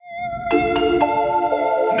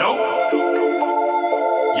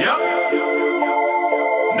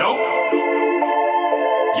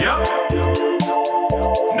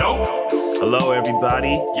Hello,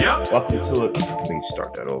 everybody. Yep. Welcome to it. Let me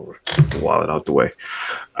start that over. Get the wallet out the way.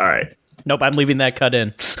 All right. Nope, I'm leaving that cut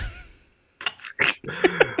in.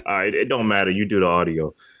 All right. It don't matter. You do the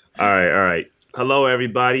audio. All right. Hello,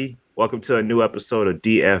 everybody. Welcome to a new episode of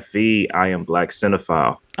DFV. I am Black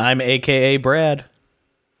Cinephile. I'm AKA Brad.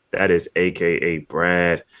 That is AKA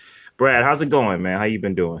Brad. Brad, how's it going, man? How you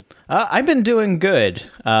been doing? I've been doing good.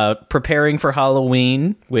 Preparing for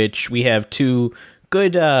Halloween, which we have two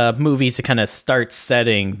good movies to kind of start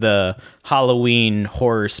setting the Halloween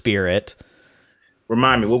horror spirit.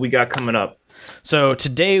 Remind me, what we got coming up? So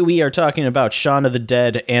today we are talking about Shaun of the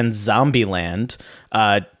Dead and Zombieland.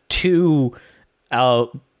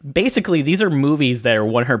 Basically, these are movies that are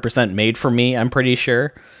 100% made for me, I'm pretty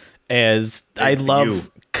sure, as I love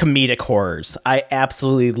comedic horrors. I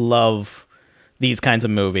absolutely love these kinds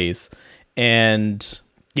of movies. And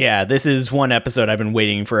yeah, this is one episode I've been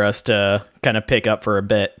waiting for us to kind of pick up for a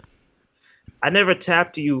bit. I never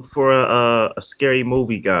tapped you for a scary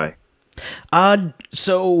movie guy.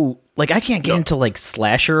 So like I can't get into like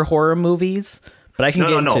slasher horror movies, but I can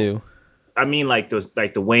get into. I mean, like the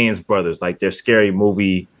Wayans brothers, like their scary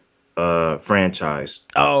movie franchise.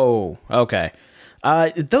 Oh, okay.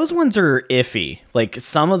 Those ones are iffy. Like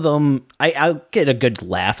some of them, I'll get a good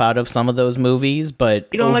laugh out of some of those movies, but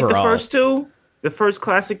you don't overall, like the first two, the first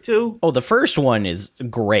classic two. Oh, the first one is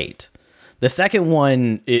great. The second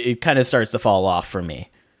one, it kind of starts to fall off for me.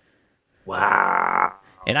 Wow.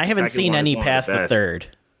 And I haven't seen any past the third.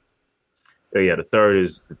 Yeah, the third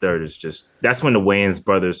is just that's when the Wayans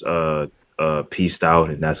brothers pieced out,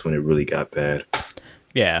 and that's when it really got bad.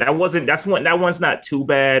 Yeah, that one's not too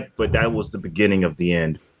bad, but that was the beginning of the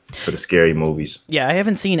end for the scary movies. Yeah, I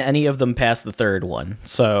haven't seen any of them past the third one,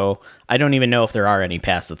 so I don't even know if there are any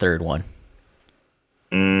past the third one.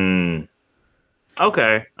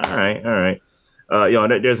 Okay. All right.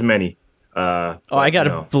 There's many. I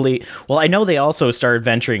gotta believe. Well, I know they also started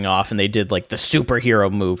venturing off, and they did like the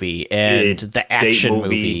superhero movie and the action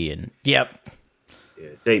movie, and yep. Yeah,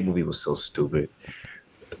 Date movie was so stupid.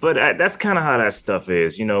 But that's kind of how that stuff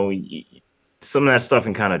is. You know, some of that stuff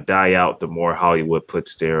can kind of die out the more Hollywood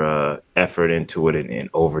puts their effort into it and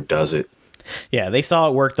overdoes it. Yeah, they saw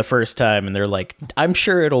it work the first time, and they're like, I'm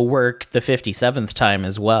sure it'll work the 57th time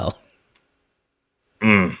as well.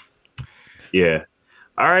 Yeah.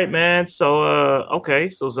 All right, man. So, okay.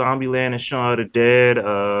 So Zombieland and Shaun of the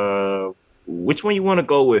Dead. Which one you want to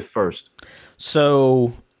go with first?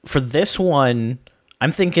 So for this one,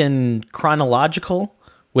 I'm thinking chronological,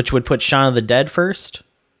 which would put Shaun of the Dead first.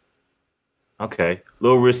 Okay, a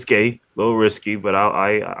little risky, but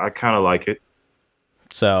I kind of like it.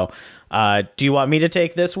 So, do you want me to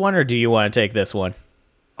take this one, or do you want to take this one?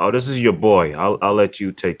 Oh, this is your boy. I'll let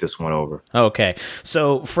you take this one over. Okay,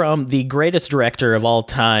 so from the greatest director of all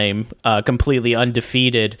time, completely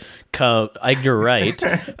undefeated, Edgar Wright,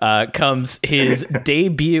 comes his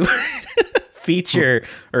debut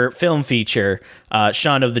film feature,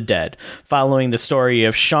 Shaun of the Dead, following the story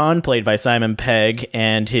of Shaun, played by Simon Pegg,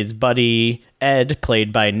 and his buddy Ed,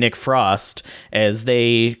 played by Nick Frost, as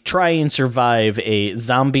they try and survive a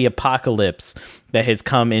zombie apocalypse that has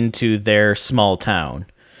come into their small town.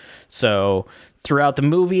 So throughout the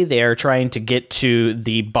movie, they are trying to get to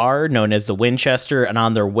the bar known as the Winchester, and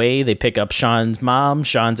on their way, they pick up Shaun's mom,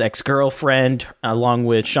 Shaun's ex-girlfriend, along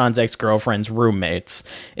with Shaun's ex-girlfriend's roommates,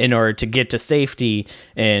 in order to get to safety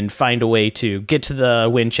and find a way to get to the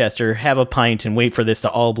Winchester, have a pint, and wait for this to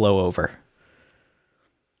all blow over.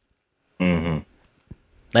 Mm-hmm.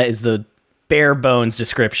 That is the bare bones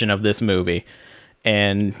description of this movie.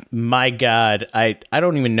 And my God, I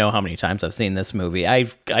don't even know how many times I've seen this movie. I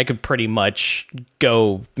could pretty much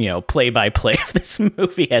go, play by play of this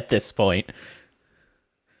movie at this point.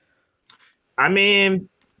 I mean,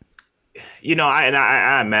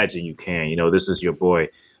 I imagine you can. This is your boy.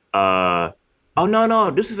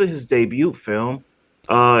 No, this is his debut film.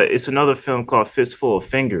 It's another film called Fistful of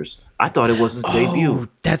Fingers. I thought it was his debut.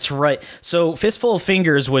 That's right. So Fistful of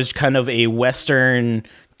Fingers was kind of a Western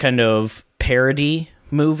kind of parody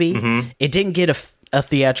movie. Mm-hmm. It didn't get a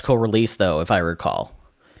theatrical release, though, if I recall.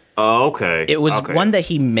 Oh, okay. It was one that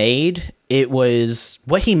he made. It was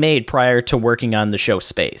what he made prior to working on the show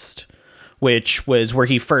Spaced, which was where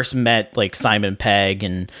he first met like Simon Pegg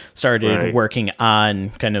and started working on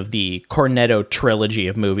kind of the Cornetto trilogy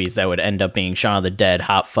of movies that would end up being Shaun of the Dead,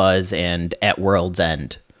 Hot Fuzz, and At World's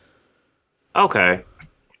End. Okay,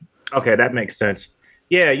 that makes sense.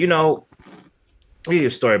 Yeah, I'll give you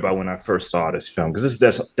a story about when I first saw this film, because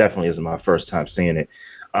this definitely isn't my first time seeing it.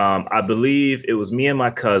 I believe it was me and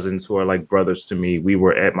my cousins, who are like brothers to me. We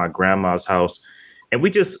were at my grandma's house, and we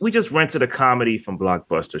just rented a comedy from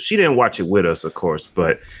Blockbuster. She didn't watch it with us, of course,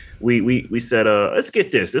 but we said, let's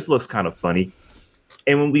get this. This looks kind of funny.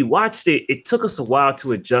 And when we watched it, it took us a while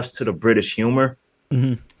to adjust to the British humor.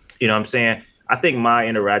 Mm-hmm. You know what I'm saying? I think my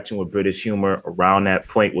interaction with British humor around that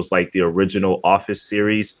point was like the original Office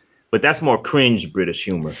series, but that's more cringe British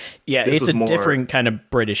humor. Yeah, This it's was a different kind of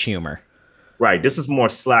British humor. Right. This is more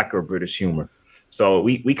slacker British humor. So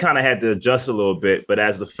we kind of had to adjust a little bit, but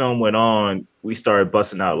as the film went on, we started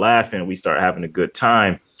busting out laughing. We started having a good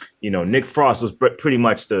time. You know, Nick Frost was pretty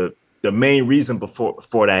much the main reason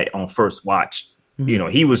before that on first watch. Mm-hmm. You know,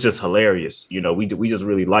 he was just hilarious. You know, we just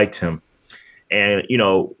really liked him. And, you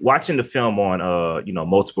know, watching the film on,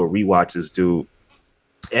 multiple rewatches, dude,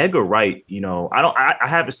 Edgar Wright, you know, I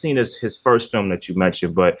haven't seen his first film that you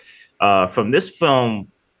mentioned, but from this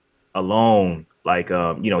film alone, like,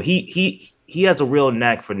 he has a real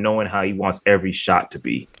knack for knowing how he wants every shot to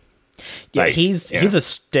be. Yeah, like, he's a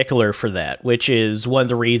stickler for that, which is one of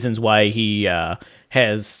the reasons why he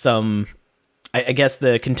has some, I guess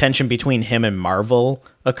the contention between him and Marvel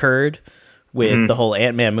occurred with the whole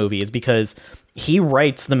Ant-Man movie is because he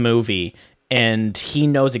writes the movie and he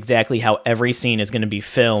knows exactly how every scene is going to be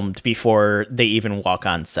filmed before they even walk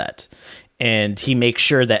on set. And he makes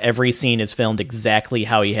sure that every scene is filmed exactly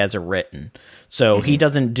how he has it written. So he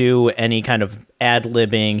doesn't do any kind of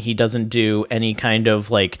ad-libbing. He doesn't do any kind of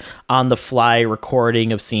like on-the-fly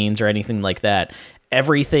recording of scenes or anything like that.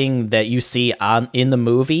 Everything that you see in the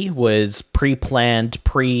movie was pre-planned,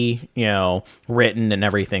 written and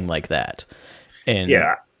everything like that. And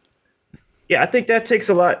yeah, I think that takes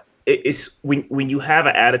a lot. It's when you have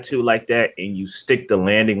an attitude like that and you stick the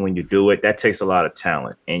landing when you do it, that takes a lot of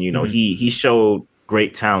talent. And, you know, he showed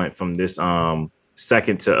great talent from this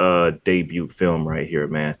second to debut film right here,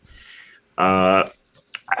 man.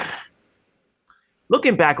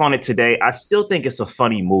 Looking back on it today, I still think it's a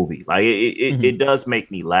funny movie. Like it does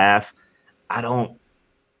make me laugh. I don't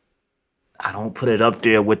put it up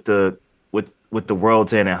there with the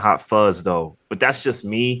World's End and Hot Fuzz though. But that's just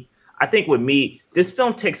me. I think with me, this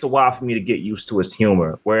film takes a while for me to get used to its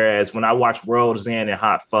humor. Whereas when I watch World's End and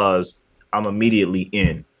Hot Fuzz, I'm immediately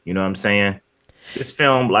in. You know what I'm saying? This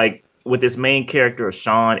film, like with this main character of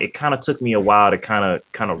Sean, it kind of took me a while to kind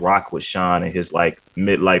of rock with Sean and his like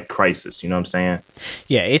midlife crisis. You know what I'm saying?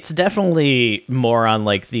 Yeah, it's definitely more on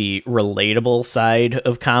like the relatable side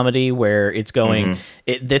of comedy where it's going,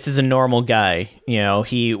 this is a normal guy. You know,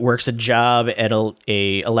 he works a job at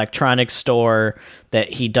a electronics store that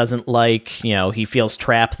he doesn't like. You know, he feels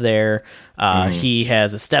trapped there. He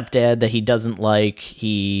has a stepdad that he doesn't like.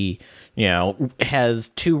 He, you know, has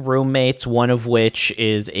two roommates, one of which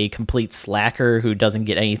is a complete slacker who doesn't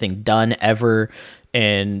get anything done ever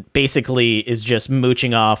and basically is just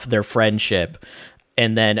mooching off their friendship.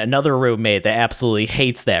 And then another roommate that absolutely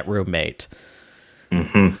hates that roommate.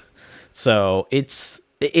 So I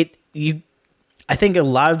think a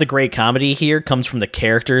lot of the great comedy here comes from the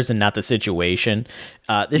characters and not the situation.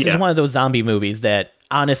 This is one of those zombie movies that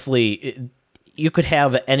honestly, you could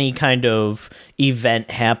have any kind of event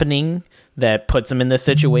happening that puts them in this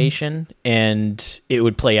situation and it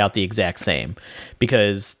would play out the exact same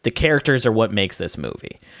because the characters are what makes this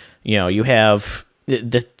movie. You know, you have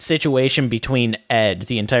the situation between Ed,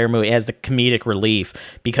 the entire movie, as the comedic relief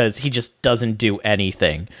because he just doesn't do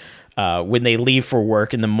anything. When they leave for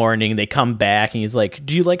work in the morning, they come back and he's like,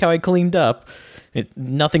 do you like how I cleaned up?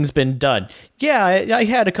 Nothing's been done. Yeah, I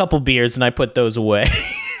had a couple beers and I put those away.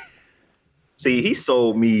 See, he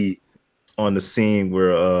sold me on the scene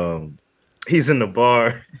where he's in the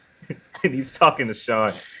bar and he's talking to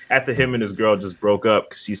Sean after him and his girl just broke up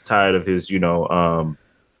because she's tired of his,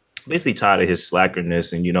 basically tired of his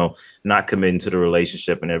slackerness and, not committing to the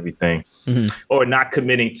relationship and everything, or not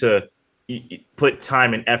committing to put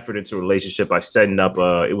time and effort into a relationship by setting up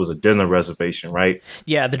it was a dinner reservation, right?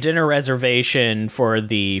 Yeah, the dinner reservation for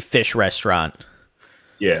the fish restaurant.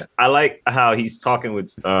 Yeah, I like how he's talking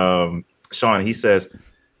with Sean. He says,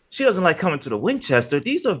 she doesn't like coming to the Winchester.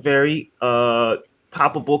 These are very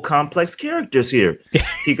palpable, complex characters here.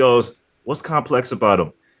 He goes, what's complex about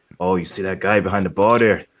them? Oh, you see that guy behind the bar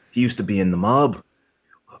there? He used to be in the mob.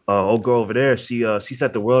 Old girl over there, she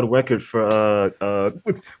set the world record for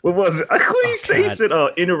what was it? What did he say? God. He said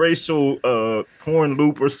interracial porn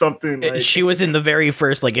loop or something. Like. She was in the very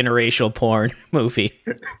first like interracial porn movie.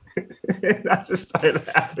 I just started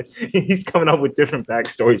laughing. He's coming up with different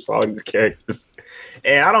backstories for all these characters,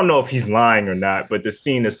 and I don't know if he's lying or not. But the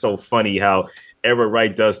scene is so funny how Edgar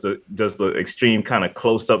Wright does the extreme kind of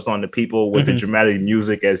close-ups on the people with the dramatic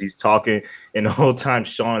music as he's talking, and the whole time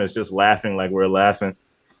Sean is just laughing like we're laughing.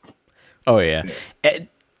 Oh yeah.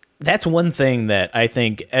 that's one thing that I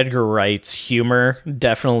think Edgar Wright's humor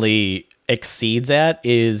definitely exceeds at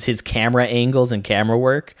is his camera angles and camera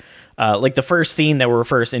work. Like the first scene that we're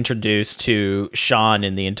first introduced to Sean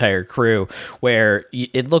and the entire crew, where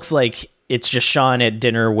it looks like it's just Sean at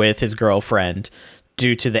dinner with his girlfriend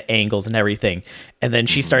due to the angles and everything. And then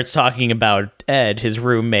she starts talking about Ed, his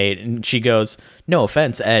roommate, and she goes, "No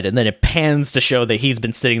offense, Ed." And then it pans to show that he's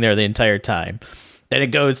been sitting there the entire time. Then it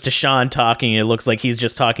goes to Sean talking, and it looks like he's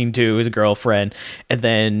just talking to his girlfriend. And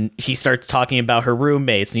then he starts talking about her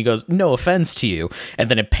roommates, and he goes, "No offense to you." And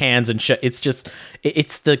then it pans and it's just,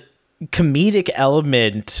 it's the comedic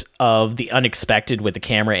element of the unexpected with the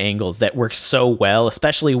camera angles that works so well,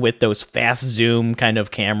 especially with those fast zoom kind of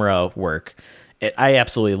camera work. I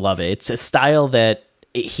absolutely love it. It's a style that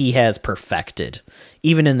he has perfected,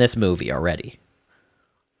 even in this movie already.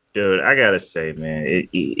 Dude, I gotta say, man,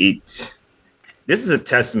 it's this is a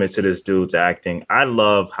testament to this dude's acting. I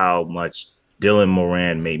love how much Dylan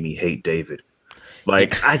Moran made me hate David.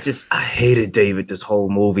 Like, I hated David this whole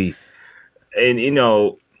movie. And, you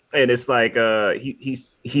know, and it's like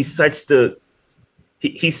he's such the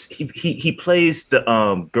he plays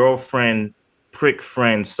the girlfriend prick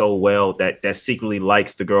friend so well that secretly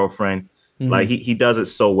likes the girlfriend. Mm-hmm. Like he does it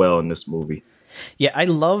so well in this movie. Yeah, I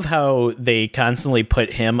love how they constantly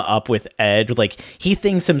put him up with Ed. Like, he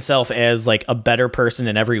thinks himself as like a better person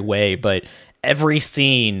in every way, but every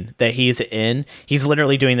scene that he's in, he's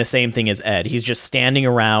literally doing the same thing as Ed. He's just standing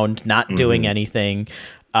around, not doing anything,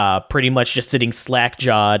 pretty much just sitting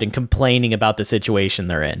slack-jawed and complaining about the situation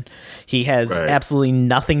they're in. He has absolutely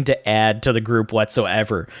nothing to add to the group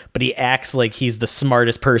whatsoever, but he acts like he's the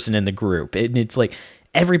smartest person in the group. And it's like,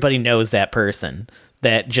 everybody knows that person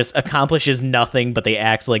that just accomplishes nothing, but they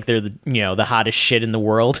act like they're the hottest shit in the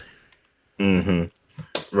world. Mm-hmm.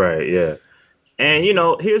 Right, yeah. And,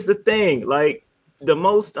 here's the thing, like the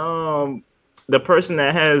person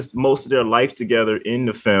that has most of their life together in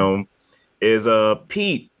the film is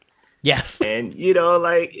Pete. Yes. And,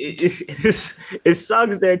 like it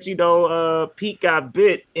sucks that, Pete got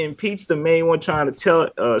bit and Pete's the main one trying to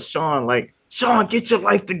tell Sean, like, Sean, get your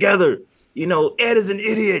life together. Ed is an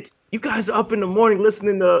idiot. You guys are up in the morning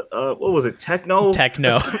listening to, what was it, techno?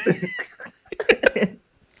 Techno.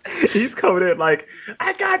 He's coming in like,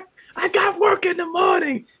 I got work in the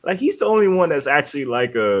morning. Like, he's the only one that's actually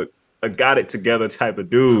like a got it together type of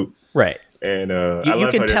dude. Right. And you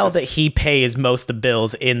can tell that he pays most of the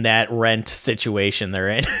bills in that rent situation they're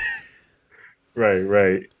in.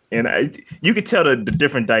 Right. And you could tell the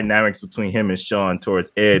different dynamics between him and Sean towards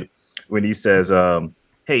Ed when he says,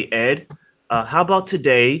 hey, Ed, how about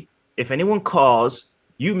today? If anyone calls,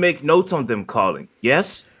 you make notes on them calling.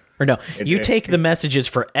 Yes? Or no, you take the messages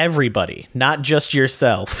for everybody, not just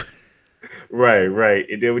yourself. Right.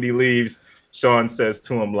 And then when he leaves, Sean says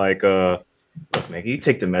to him, like, look, man, you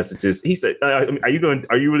take the messages. He said, are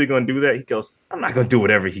you really going to do that? He goes, I'm not going to do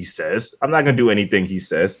whatever he says. I'm not going to do anything he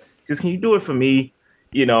says. Just, can you do it for me?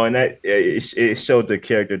 And that it showed the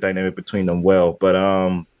character dynamic between them well. But,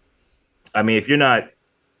 I mean, if you're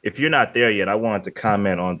not there yet, I wanted to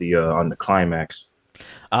comment on the climax.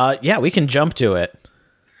 Yeah, we can jump to it.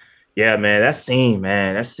 Yeah, man, that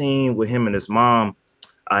scene with him and his mom.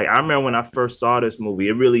 I remember when I first saw this movie,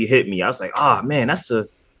 it really hit me. I was like, oh man,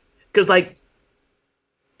 because like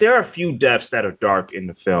there are a few deaths that are dark in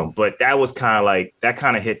the film, but that was kind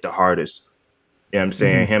of hit the hardest. You know what I'm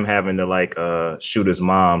saying? Mm-hmm. Him having to like shoot his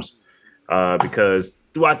moms because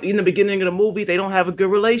in the beginning of the movie, they don't have a good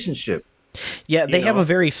relationship. Yeah, they have a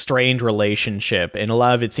very strained relationship, and a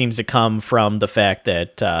lot of it seems to come from the fact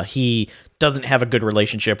that he doesn't have a good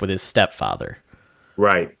relationship with his stepfather.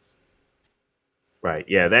 Right.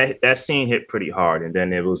 Yeah, that scene hit pretty hard, and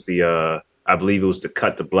then it was I believe it was the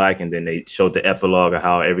cut to black, and then they showed the epilogue of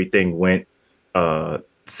how everything went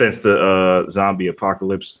since the zombie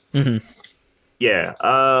apocalypse. Mm-hmm. Yeah.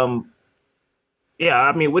 Yeah,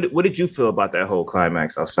 I mean, what did you feel about that whole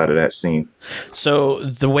climax outside of that scene? So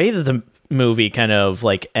the way that the movie kind of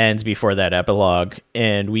like ends before that epilogue,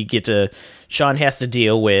 and we get to Sean has to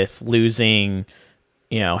deal with losing,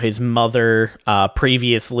 his mother.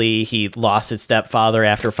 Previously, he lost his stepfather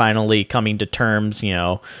after finally coming to terms,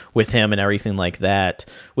 with him and everything like that,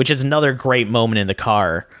 which is another great moment in the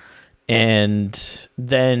car. And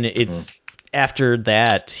then it's after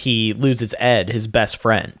that he loses Ed, his best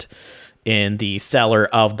friend, in the cellar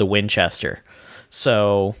of the Winchester.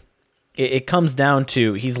 So it comes down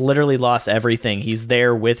to he's literally lost everything. He's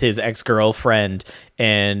there with his ex-girlfriend,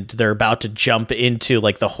 and they're about to jump into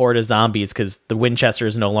like the horde of zombies because the Winchester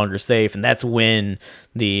is no longer safe, and that's when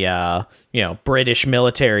the British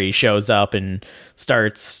military shows up and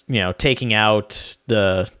starts taking out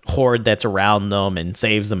the horde that's around them and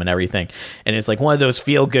saves them and everything. And it's like one of those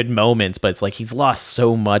feel-good moments, but it's like he's lost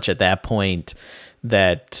so much at that point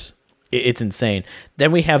that it's insane.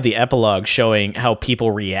 Then we have the epilogue showing how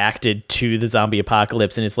people reacted to the zombie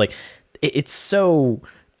apocalypse, and it's like it's so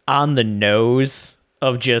on the nose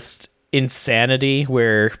of just insanity,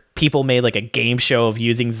 where people made like a game show of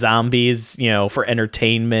using zombies, for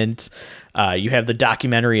entertainment. You have the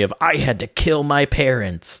documentary of I Had to Kill My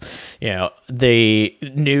Parents. The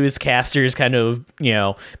newscasters kind of,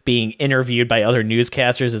 being interviewed by other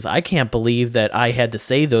newscasters is I can't believe that I had to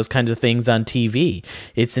say those kinds of things on TV.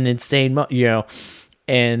 It's an insane,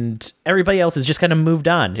 and everybody else has just kind of moved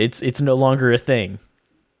on. It's no longer a thing.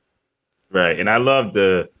 Right. And I love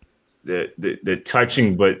the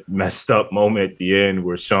touching but messed up moment at the end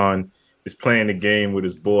where Sean is playing the game with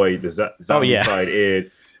his boy, the zombified Ed.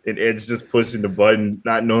 And Ed's just pushing the button,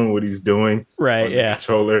 not knowing what he's doing. Right, on the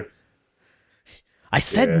controller. I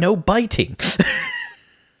said no biting.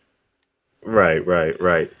 Right.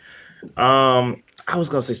 I was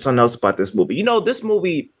going to say something else about this movie. This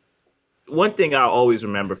movie, one thing I always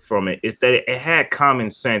remember from it is that it had common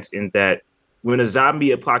sense in that when a zombie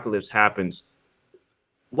apocalypse happens,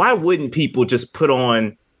 why wouldn't people just put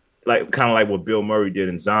on, kind of like what Bill Murray did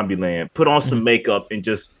in Zombieland, put on some makeup and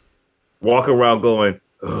just walk around going,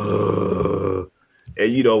 and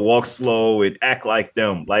walk slow and act like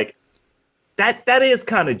them. Like that is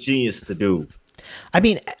kind of genius to do. I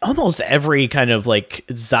mean, almost every kind of like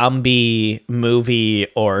zombie movie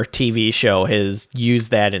or TV show has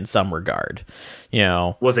used that in some regard.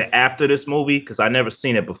 Was it after this movie? Because I never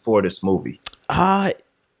seen it before this movie. I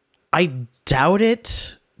doubt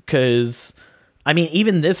it, because I mean,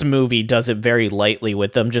 even this movie does it very lightly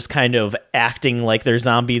with them just kind of acting like they're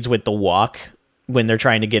zombies with the walk when they're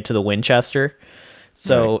trying to get to the Winchester.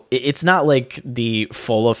 So It's not like the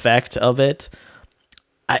full effect of it.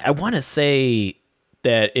 I want to say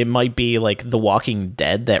that it might be like The Walking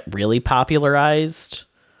Dead that really popularized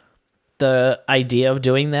the idea of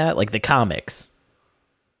doing that, like the comics.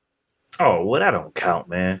 Oh, well, that don't count,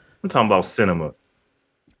 man. I'm talking about cinema.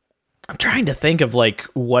 I'm trying to think of like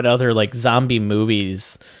what other like zombie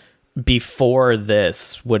movies before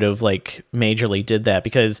this would have like majorly did that,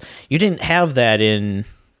 because you didn't have that in.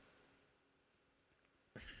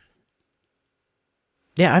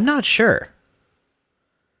 Yeah, I'm not sure.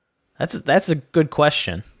 That's a good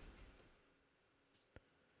question.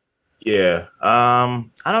 Yeah. I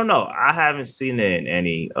don't know. I haven't seen it in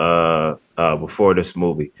any before this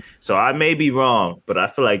movie. So I may be wrong, but I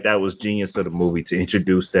feel like that was genius of the movie to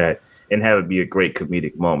introduce that and have it be a great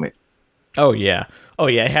comedic moment. Oh yeah.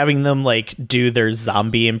 Having them like do their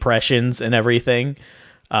zombie impressions and everything.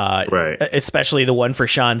 Right. Especially the one for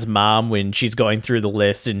Sean's mom when she's going through the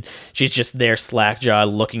list and she's just there slack-jawed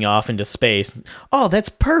looking off into space. Oh, that's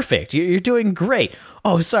perfect. You're doing great.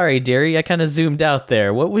 Oh, sorry, dearie. I kind of zoomed out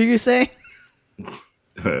there. What were you saying?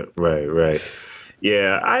 Right.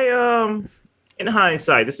 Yeah, in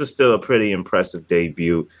hindsight, this is still a pretty impressive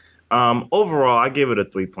debut. Overall, I give it a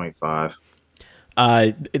 3.5.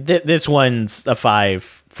 This one's a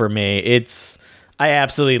 5 for me. I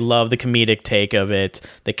absolutely love the comedic take of it,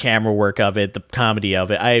 the camera work of it, the comedy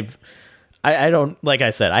of it. I don't, like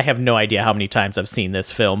I said, I have no idea how many times I've seen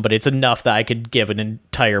this film, but it's enough that I could give an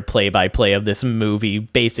entire play-by-play of this movie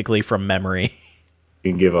basically from memory.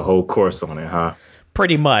 You can give a whole course on it, huh?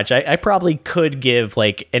 Pretty much. I probably could give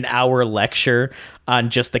like an hour lecture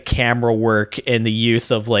on just the camera work and the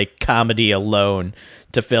use of like comedy alone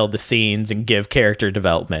to fill the scenes and give character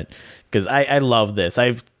development, because I love this.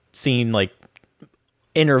 I've seen like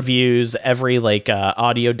interviews, every like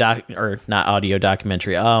audio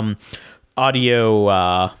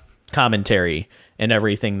commentary and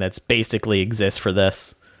everything that's basically exists for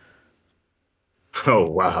this. Oh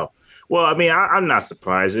wow. Well, I mean, I'm not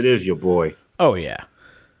surprised. It is your boy. Oh yeah.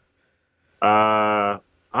 All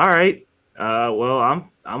right. Well,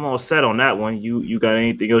 I'm all set on that one. You got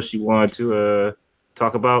anything else you want to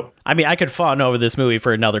talk about? I mean, I could fawn over this movie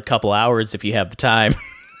for another couple hours if you have the time.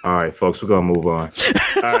 All right, folks, we're gonna move on.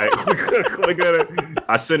 All right, we're gonna.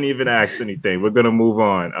 I shouldn't even ask anything. We're gonna move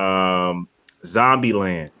on.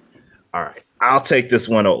 Zombieland. All right, I'll take this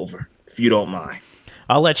one over if you don't mind.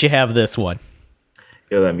 I'll let you have this one.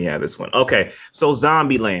 You'll let me have this one. Okay, so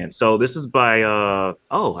Zombieland. So this is by. I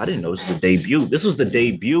didn't know this was a debut. This was the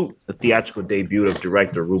theatrical debut of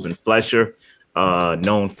director Ruben Fleischer.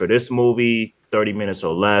 known for this movie, 30 Minutes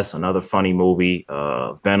or Less, another funny movie,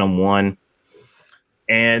 Venom 1.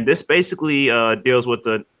 And this basically deals with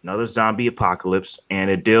another zombie apocalypse, and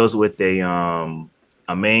it deals with a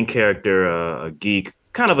main character, a geek,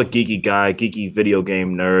 kind of a geeky guy, geeky video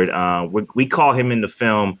game nerd. We call him in the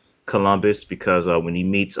film Columbus because when he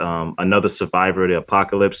meets another survivor of the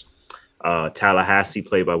apocalypse, Tallahassee,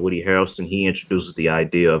 played by Woody Harrelson, he introduces the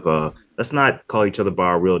idea of let's not call each other by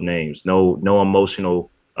our real names. No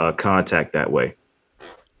emotional contact that way.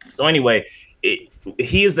 So anyway,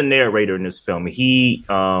 he is the narrator in this film. He,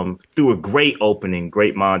 through a great opening,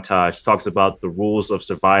 great montage, talks about the rules of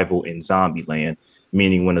survival in Zombieland,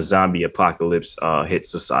 meaning when a zombie apocalypse hits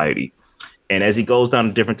society. And as he goes down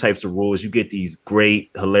to different types of rules, you get these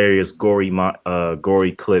great, hilarious,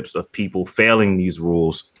 gory clips of people failing these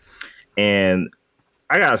rules. And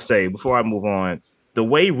I gotta say, before I move on, the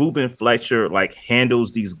way Ruben Fletcher like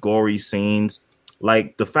handles these gory scenes,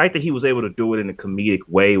 like the fact that he was able to do it in a comedic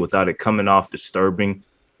way without it coming off disturbing,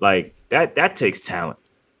 like that takes talent.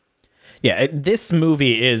 Yeah, this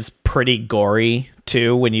movie is pretty gory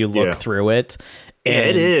too when you look through it. And yeah,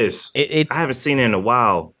 it is. I haven't seen it in a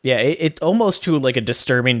while. Yeah, it almost to like a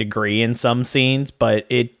disturbing degree in some scenes, but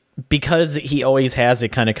because he always has it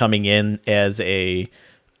kind of coming in as a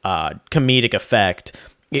comedic effect,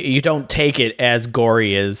 you don't take it as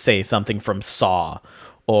gory as, say, something from Saw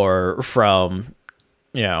or from,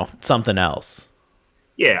 something else.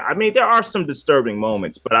 Yeah, I mean, there are some disturbing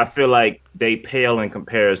moments, but I feel like they pale in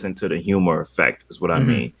comparison to the humor effect, is what I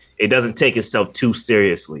mean. It doesn't take itself too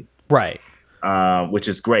seriously. Right. Which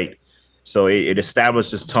is great. So it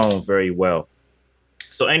establishes tone very well.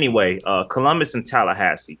 So anyway, Columbus and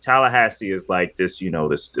Tallahassee. Tallahassee is like this,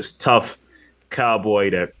 this tough cowboy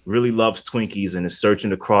that really loves Twinkies and is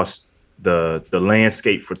searching across the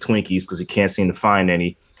landscape for Twinkies because he can't seem to find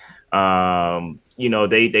any.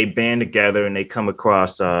 They band together and they come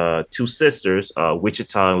across two sisters,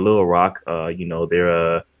 Wichita and Little Rock.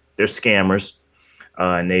 They're scammers.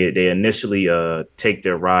 And they initially take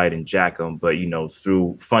their ride and jack them, but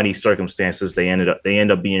through funny circumstances, they end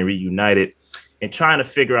up being reunited and trying to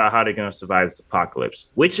figure out how they're going to survive this apocalypse.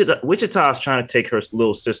 Wichita is trying to take her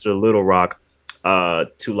little sister Little Rock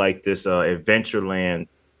to like this Adventureland,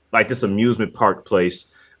 like this amusement park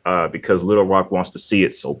place, because Little Rock wants to see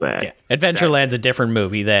it so bad. Yeah. Adventureland's a different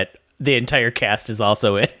movie that the entire cast is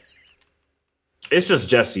also in. It's just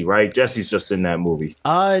Jesse, right? Jesse's just in that movie.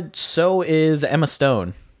 So is Emma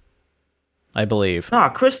Stone, I believe. Nah,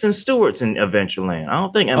 Kristen Stewart's in Adventureland. I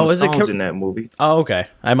don't think Emma Stone's in that movie. Oh, okay.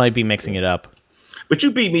 I might be mixing it up. But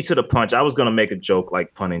you beat me to the punch. I was gonna make a joke,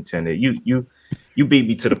 like pun intended. You beat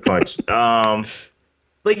me to the punch.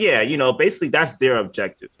 But yeah, basically that's their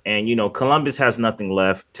objective. And Columbus has nothing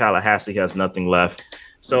left. Tallahassee has nothing left.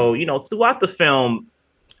 So throughout the film,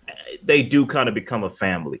 they do kind of become a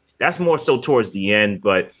family. That's more so towards the end,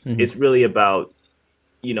 but it's really about,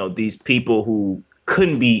 these people who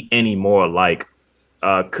couldn't be any more alike,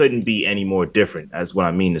 couldn't be any more different, as what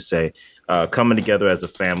I mean to say, coming together as a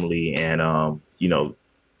family and,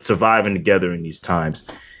 surviving together in these times.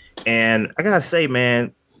 And I gotta say,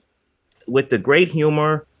 man, with the great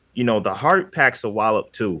humor, the heart packs a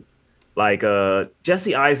wallop too. Like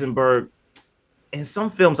Jesse Eisenberg, in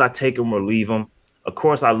some films I take him or leave him. Of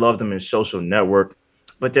course, I loved him in Social Network,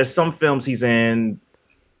 but there's some films he's in.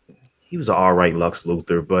 He was an all right Lex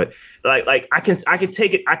Luthor, but like I can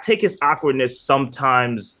take it. I take his awkwardness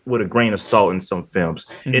sometimes with a grain of salt in some films.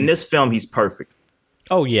 In this film, he's perfect.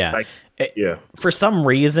 Oh yeah, yeah. For some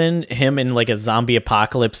reason, him in like a zombie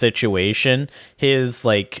apocalypse situation, his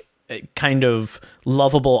like kind of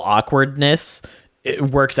lovable awkwardness,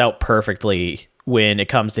 it works out perfectly. When it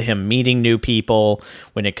comes to him meeting new people,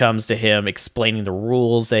 when it comes to him explaining the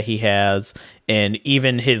rules that he has, and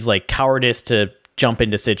even his like cowardice to jump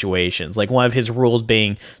into situations. Like one of his rules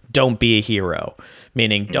being don't be a hero,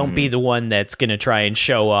 meaning don't be the one that's going to try and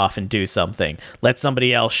show off and do something. Let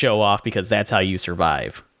somebody else show off because that's how you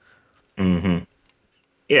survive.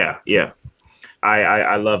 Yeah.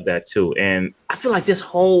 I love that too. And I feel like this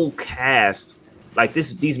whole cast, like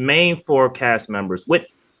these main four cast members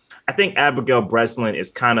I think Abigail Breslin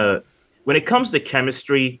is kind of, when it comes to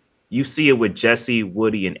chemistry, you see it with Jesse,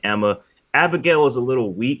 Woody, and Emma. Abigail is a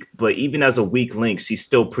little weak, but even as a weak link, she's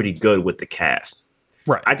still pretty good with the cast.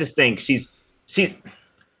 Right. I just think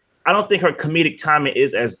I don't think her comedic timing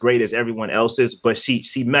is as great as everyone else's, but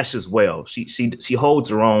she meshes well. She holds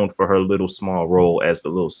her own for her little small role as the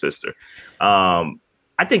little sister. I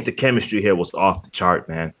think the chemistry here was off the chart,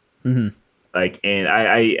 man. Like, and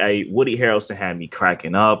I Woody Harrelson had me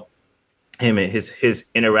cracking up. Him and his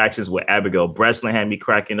interactions with Abigail Breslin had me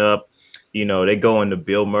cracking up. They go into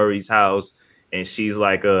Bill Murray's house, and she's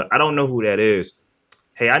like, I don't know who that is.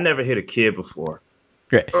 Hey, I never hit a kid before.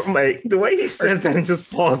 Right. Like the way he says that and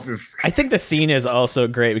just pauses. I think the scene is also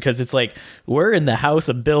great because it's like, we're in the house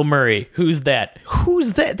of Bill Murray. Who's that?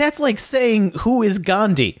 Who's that? That's like saying, who is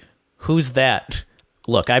Gandhi? Who's that?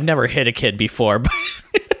 Look, I've never hit a kid before. But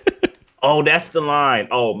oh, that's the line.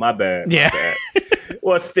 Oh, my bad. Yeah. My bad.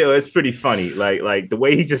 Well, still, it's pretty funny. Like the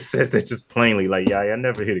way he just says that just plainly. Like, yeah, I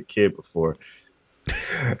never hit a kid before.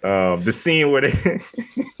 The scene where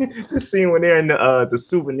they're in the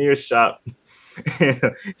souvenir shop.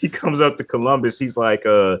 He comes up to Columbus. He's like,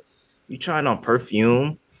 you trying on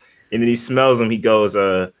perfume? And then he smells him. He goes,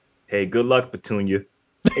 hey, good luck, Petunia.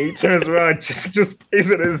 And he turns around, just plays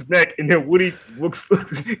it in his neck. And then Woody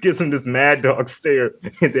gives him this mad dog stare.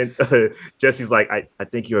 And then Jesse's like, I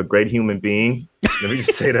think you're a great human being. Let me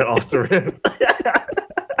just say that off the rip.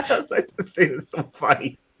 I was like, this is so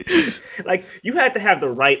funny. Like, you had to have the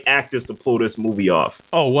right actors to pull this movie off.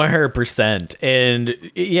 Oh, 100%. And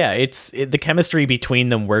yeah, the chemistry between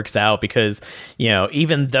them works out because,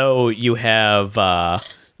 even though you have,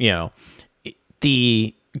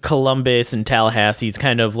 the Columbus and Tallahassee's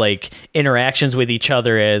kind of like interactions with each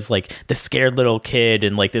other as like the scared little kid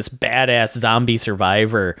and like this badass zombie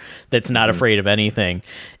survivor that's not afraid of anything.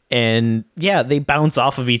 And yeah, they bounce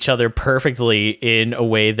off of each other perfectly in a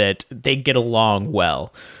way that they get along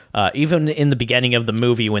well. Even in the beginning of the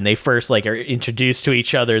movie, when they first like are introduced to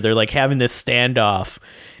each other, they're like having this standoff,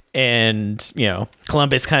 and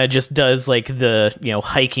Columbus kind of just does like the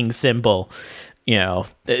hiking symbol,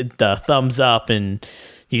 the thumbs up, and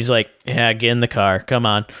he's like, yeah, get in the car, come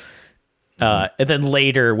on. And then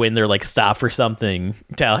later, when they're like stopped for something,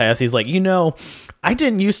 Tallahassee's like, I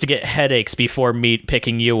didn't used to get headaches before me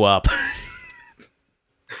picking you up.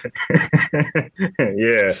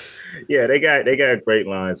 yeah, they got great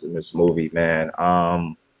lines in this movie, man.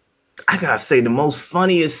 I gotta say, the most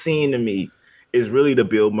funniest scene to me is really the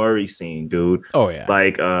Bill Murray scene, dude. Oh yeah,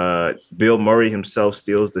 like Bill Murray himself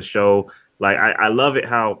steals the show. Like I love it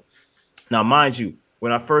how. Now, mind you,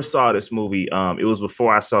 when I first saw this movie, it was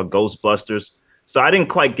before I saw Ghostbusters. So I didn't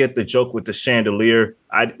quite get the joke with the chandelier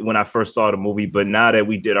when I first saw the movie. But now that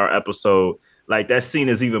we did our episode, like that scene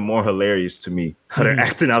is even more hilarious to me. How they're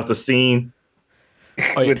acting out the scene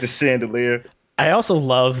with the chandelier. I also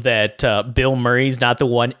love that Bill Murray's not the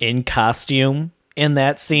one in costume in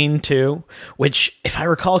that scene too, which if I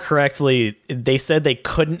recall correctly, they said they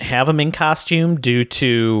couldn't have him in costume due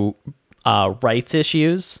to rights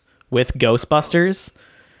issues with Ghostbusters.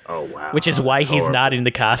 Oh, wow. Which is why he's not in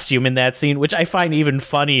the costume in that scene, which I find even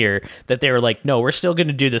funnier that they were like, no, we're still going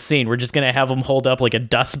to do the scene. We're just going to have him hold up like a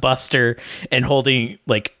dustbuster and holding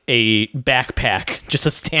like a backpack, just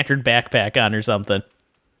a standard backpack on or something.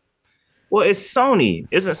 Well, it's Sony.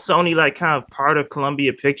 Isn't Sony like kind of part of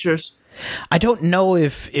Columbia Pictures? I don't know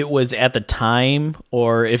if it was at the time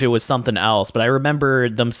or if it was something else, but I remember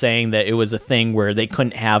them saying that it was a thing where they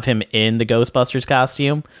couldn't have him in the Ghostbusters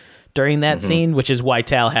costume during that scene, which is why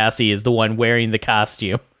Tallahassee is the one wearing the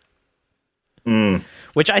costume.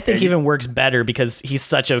 Which I think even works better because he's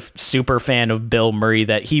such a super fan of Bill Murray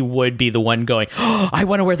that he would be the one going, oh, I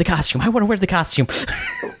want to wear the costume. I want to wear the costume.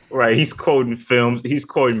 Right. He's quoting films. He's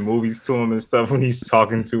quoting movies to him and stuff when he's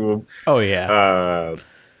talking to him. Oh, yeah.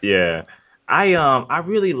 Yeah. I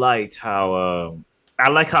really liked how I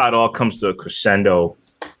like how it all comes to a crescendo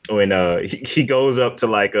when he goes up to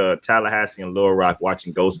like Tallahassee and Little Rock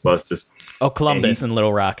watching Ghostbusters. Oh, Columbus and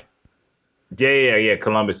Little Rock. Yeah,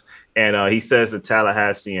 Columbus. And he says to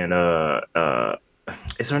Tallahassee and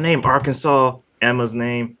is her name Arkansas? Emma's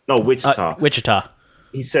name? No, Wichita. Wichita.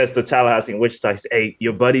 He says to Tallahassee and Wichita, he says, hey,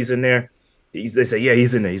 your buddy's in there? They say, yeah,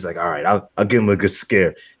 he's in there. He's like, all right, I'll give him a good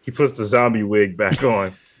scare. He puts the zombie wig back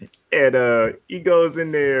on. And he goes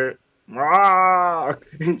in there.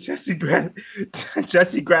 And Jesse grabs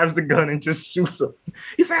the gun and just shoots him.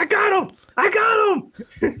 He's like, I got him.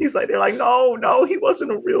 He's like, they're like, no, he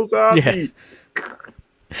wasn't a real zombie. Yeah.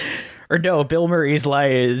 Or no, Bill Murray's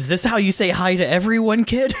like, is this how you say hi to everyone,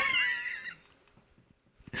 kid?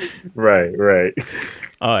 Right.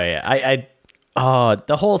 Oh yeah,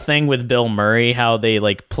 the whole thing with Bill Murray, how they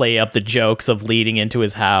like play up the jokes of leading into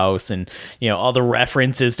his house and, all the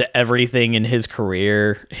references to everything in his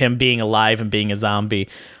career, him being alive and being a zombie.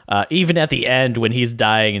 Even at the end when he's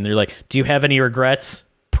dying and they're like, do you have any regrets?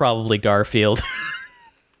 Probably Garfield.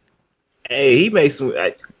 Hey, he makes some.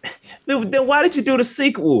 Then why did you do the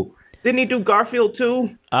sequel? Didn't he do Garfield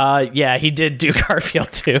too? Yeah, he did do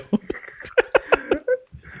Garfield too.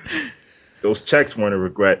 Those checks weren't a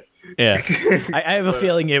regret. Yeah. I have a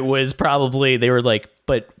feeling it was probably, they were like,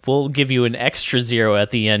 but we'll give you an extra 0 at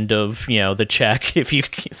the end of, the check if you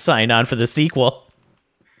sign on for the sequel.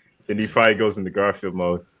 Then he probably goes into Garfield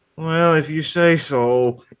mode. Well, if you say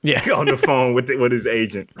so. Yeah. On the phone with his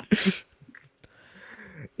agent.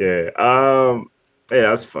 Yeah. Yeah,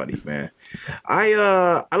 that's funny, man.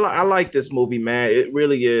 I like this movie, man. It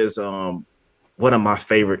really is one of my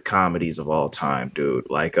favorite comedies of all time, dude.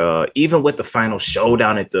 Like even with the final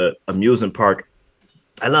showdown at the amusement park,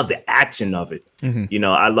 I love the action of it. Mm-hmm.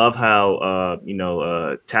 I love how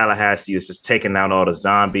Tallahassee is just taking out all the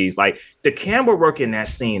zombies. Like the camera work in that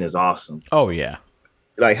scene is awesome. Oh yeah.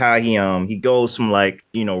 Like how he goes from like,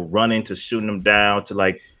 running to shooting them down to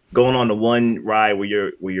like going on the one ride where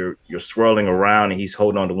you're swirling around and he's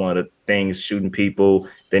holding on to one of the things, shooting people.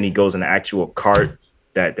 Then he goes in the actual cart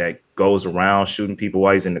that goes around shooting people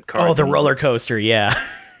while he's in the cart. Oh, the roller coaster. Yeah.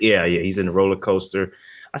 Yeah. He's in the roller coaster.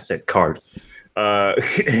 I said cart.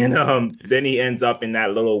 And then he ends up in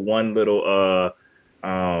that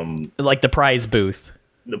like the prize booth.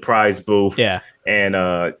 The prize booth. Yeah. And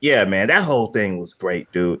yeah, man, that whole thing was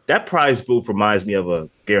great, dude. That prize booth reminds me of a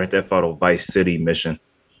Grand Theft Auto Vice City mission.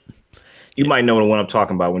 You might know the one I'm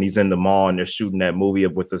talking about when he's in the mall and they're shooting that movie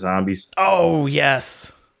up with the zombies. Oh,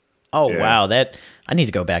 yes. Oh, yeah. Wow. I need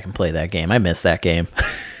to go back and play that game. I missed that game.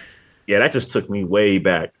 Yeah, that just took me way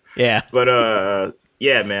back. Yeah. But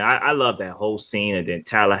yeah, man, I love that whole scene. And then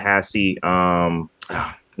Tallahassee, not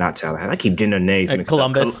Tallahassee. I keep getting their names mixed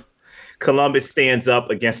Columbus. up. Columbus stands up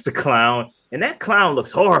against the clown, and that clown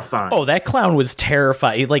looks horrifying. Oh, that clown was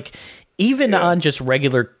terrifying. Like, even on just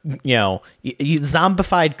regular,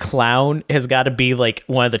 zombified clown has got to be like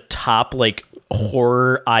one of the top like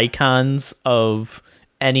horror icons of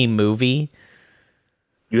any movie.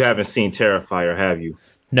 You haven't seen Terrifier, have you?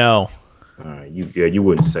 No. You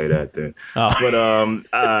wouldn't say that then. Oh.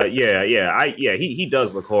 But he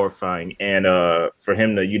does look horrifying, and for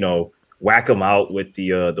him to whack him out with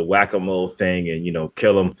the whack-a-mole thing and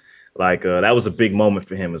kill him, like that was a big moment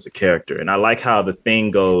for him as a character. And I like how the thing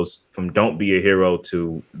goes from don't be a hero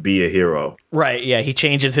to be a hero. Right, yeah, he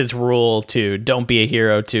changes his rule to don't be a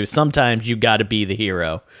hero to sometimes you got to be the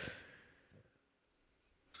hero.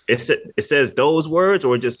 It says those words,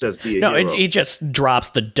 or it just says be a hero? No, it just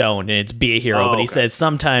drops the don't, and it's be a hero, but he says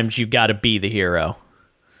sometimes you got to be the hero.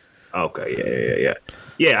 Okay, yeah.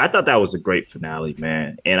 Yeah, I thought that was a great finale,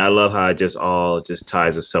 man. And I love how it just all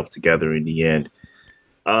ties itself together in the end.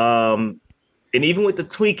 And even with the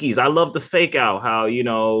Twinkies, I love the fake out, how,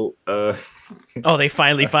 they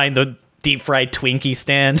finally find the deep fried Twinkie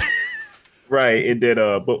stand. Right. It did.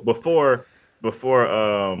 But before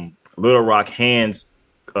Little Rock hands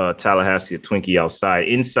Tallahassee a Twinkie outside,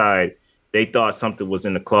 inside, they thought something was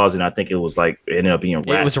in the closet. And I think it was like, it ended up being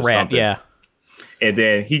rat. It was a rat, something. Yeah. And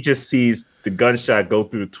then he just sees the gunshot go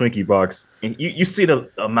through the Twinkie box. And you see the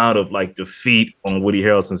amount of like defeat on Woody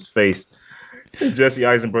Harrelson's face. And Jesse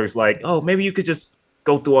Eisenberg's like, oh, maybe you could just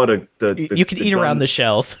go through all the you could eat around the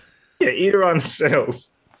shells. Yeah, eat around the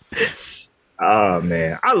shells. Oh,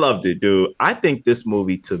 man. I loved it, dude. I think this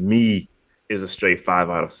movie, to me, is a straight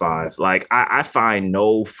 5 out of 5. Like, I find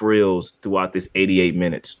no frills throughout this 88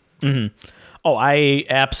 minutes. Mm-hmm. Oh, I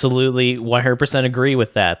absolutely 100% agree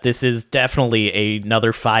with that. This is definitely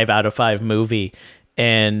another 5 out of 5 movie.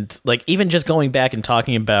 And like even just going back and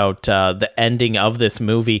talking about the ending of this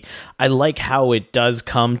movie, I like how it does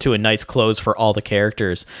come to a nice close for all the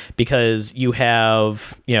characters, because you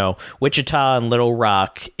have, Wichita and Little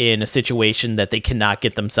Rock in a situation that they cannot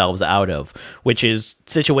get themselves out of, which is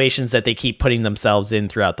situations that they keep putting themselves in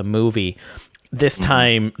throughout the movie. This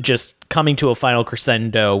time just coming to a final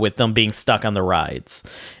crescendo with them being stuck on the rides.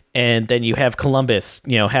 And then you have Columbus,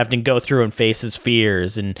 having to go through and face his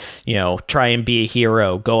fears and, try and be a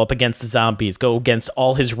hero, go up against the zombies, go against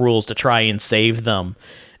all his rules to try and save them.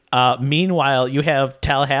 Meanwhile, you have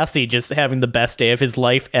Tallahassee just having the best day of his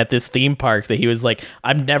life at this theme park that he was like,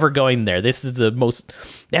 I'm never going there. This is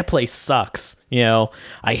that place sucks.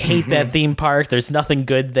 I hate that theme park. There's nothing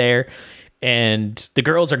good there. And the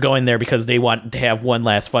girls are going there because they want to have one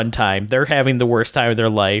last fun time. They're having the worst time of their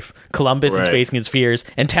life. Columbus is facing his fears,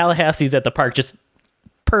 and Tallahassee's at the park. Just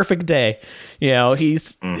perfect day.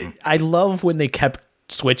 I love when they kept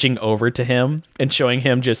switching over to him and showing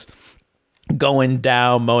him just going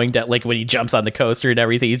down, mowing down, like when he jumps on the coaster and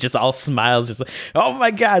everything. He's just all smiles, just like, oh my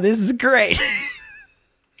God, this is great.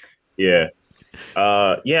 Yeah.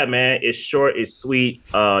 Yeah, man, it's short, it's sweet.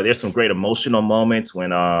 There's some great emotional moments when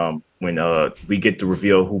we get to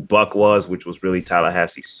reveal who Buck was, which was really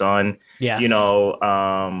Tallahassee's son. Yes.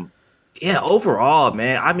 Yeah, overall,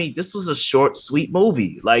 man, I mean, this was a short, sweet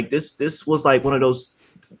movie. Like this was like one of those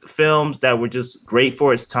films that were just great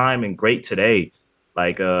for its time and great today.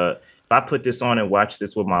 Like, if I put this on and watch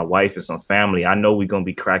this with my wife and some family, I know we're gonna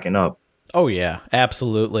be cracking up. Oh yeah,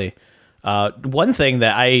 absolutely. One thing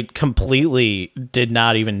that I completely did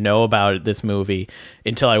not even know about this movie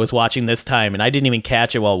until I was watching this time, and I didn't even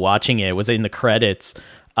catch it while watching it, was in the credits.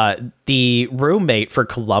 The roommate for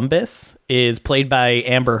Columbus is played by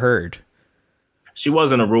Amber Heard. She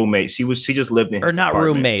wasn't a roommate. She just lived in Or his not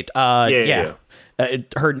apartment. roommate. Yeah.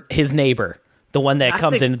 His neighbor, the one that I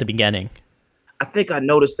comes think in at the beginning. I think I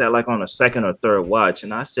noticed that like on a second or third watch,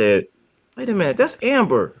 and I said, "Wait a minute, that's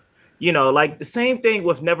Amber." Like the same thing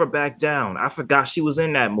with Never Back Down. I forgot she was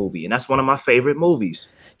in that movie, and that's one of my favorite movies.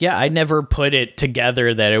 Yeah, I never put it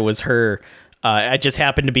together that it was her. I just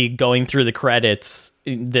happened to be going through the credits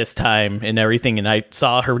this time and everything, and I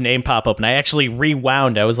saw her name pop up, and I actually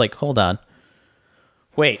rewound. I was like, hold on.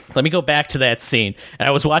 Wait, let me go back to that scene. And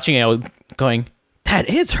I was watching it, I was going, that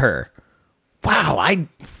is her. Wow,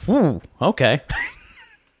 okay.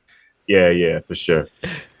 Yeah, for sure.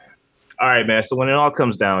 All right, man. So when it all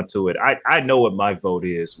comes down to it, I know what my vote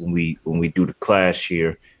is when we do the clash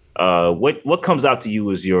here. What comes out to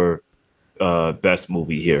you as your best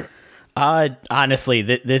movie here? Honestly,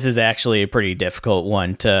 this is actually a pretty difficult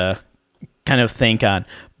one to kind of think on,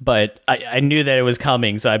 but I knew that it was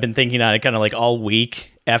coming, so I've been thinking on it kind of like all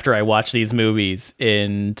week after I watch these movies,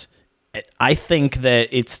 and I think that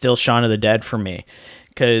it's still Shaun of the Dead for me.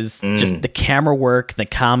 Because just the camera work, the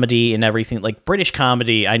comedy, and everything. Like, British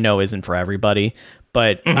comedy, I know isn't for everybody,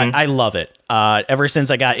 but I love it. Ever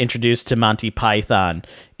since I got introduced to Monty Python,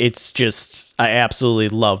 it's just, I absolutely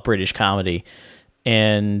love British comedy.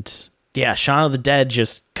 And yeah, Shaun of the Dead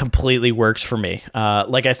just completely works for me.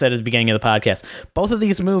 Like I said at the beginning of the podcast, both of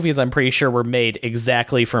these movies, I'm pretty sure, were made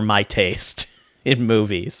exactly for my taste in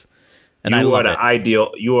movies. And I love it.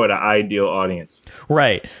 You are the ideal audience.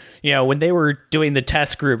 Right. When they were doing the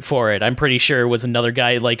test group for it, I'm pretty sure it was another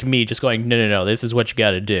guy like me just going, no, this is what you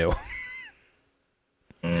got to do.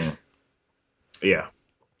 Yeah.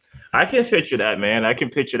 I can picture that, man. I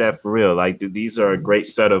can picture that for real. Like, these are a great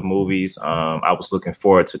set of movies. I was looking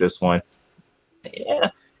forward to this one.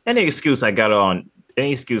 Yeah. Any excuse I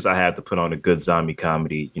have to put on a good zombie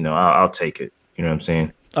comedy, I'll take it. You know what I'm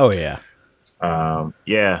saying? Oh, yeah.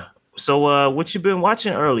 Yeah. So, what you been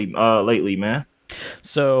watching lately, man?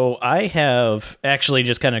 So I have actually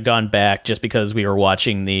just kind of gone back just because we were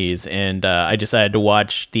watching these, and I decided to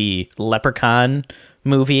watch the Leprechaun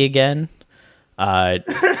movie again. With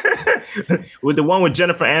the one with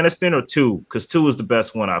Jennifer Aniston or 2? Because 2 is the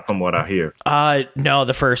best one from what I hear. No,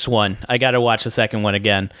 the first one. I got to watch the second one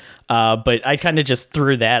again. But I kind of just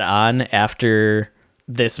threw that on after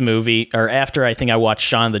this movie, or after I think I watched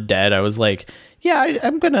Shaun of the Dead. I was like, yeah,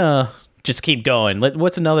 I'm going to just keep going.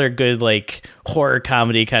 What's another good like horror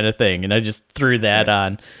comedy kind of thing? And I just threw that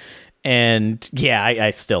on. And yeah, I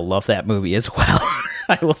still love that movie as well.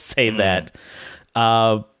 I will say that.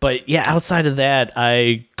 But yeah, outside of that,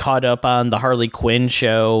 I caught up on the Harley Quinn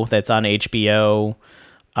show that's on HBO.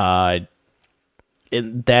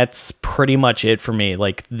 That's pretty much it for me,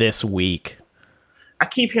 like this week. I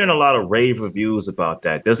keep hearing a lot of rave reviews about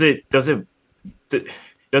that. Does it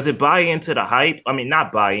buy into the hype? I mean,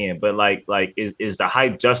 not buy in, but like is the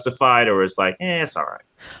hype justified, or is like, it's all right?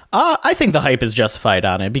 I think the hype is justified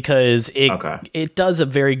on it because it does a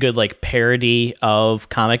very good like parody of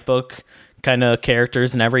comic book kind of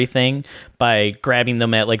characters and everything by grabbing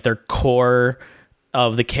them at like their core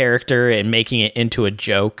of the character and making it into a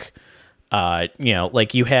joke.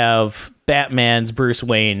 Like you have Batman's Bruce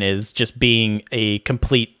Wayne is just being a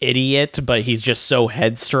complete idiot, but he's just so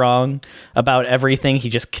headstrong about everything. He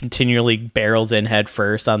just continually barrels in head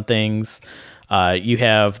first on things. You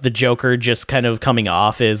have the Joker just kind of coming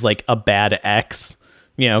off as like a bad ex,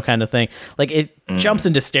 kind of thing. Like it jumps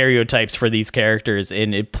into stereotypes for these characters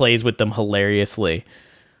and it plays with them hilariously.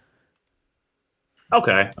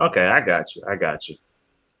 Okay. I got you.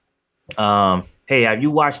 Hey, have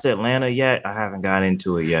you watched Atlanta yet? I haven't gotten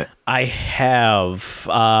into it yet. I have.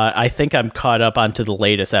 I think I'm caught up onto the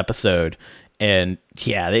latest episode. And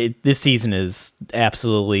yeah, this season is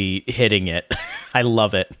absolutely hitting it. I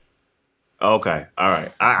love it. Okay. All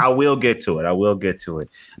right. I will get to it.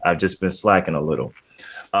 I've just been slacking a little.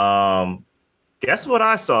 Guess what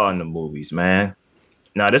I saw in the movies, man?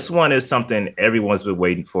 Now, this one is something everyone's been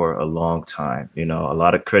waiting for a long time. A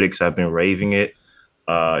lot of critics have been raving it.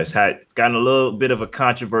 It's gotten a little bit of a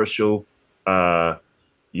controversial,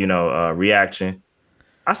 reaction.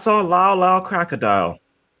 I saw Lyle Lyle Crocodile.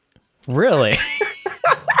 Really?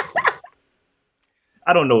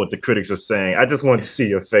 I don't know what the critics are saying. I just wanted to see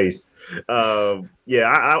your face. I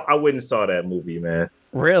went and saw that movie, man.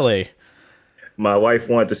 Really? My wife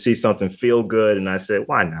wanted to see something feel good, and I said,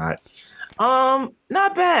 "Why not?"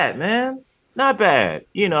 Not bad, man. Not bad.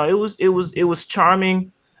 It was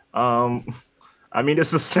charming. Um, I mean,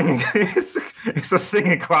 it's a singing, it's a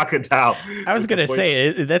singing crocodile. I was with the gonna voice.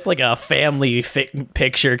 say that's like a family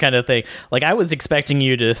picture kind of thing. Like I was expecting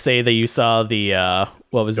you to say that you saw the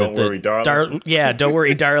what was Don't it? Worry, Darling. Yeah, Don't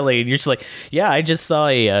Worry, Darling. You're just like, yeah, I just saw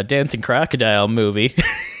a dancing crocodile movie.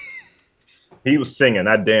 He was singing,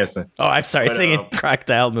 not dancing. Oh, I'm sorry, But, singing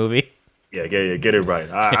crocodile movie. Yeah, get it right.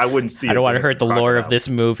 I wouldn't see. I don't want to hurt the lore of crocodile. this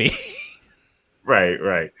movie.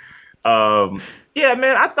 Right. Yeah,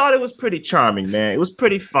 man, I thought it was pretty charming, man. It was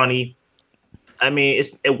pretty funny. I mean,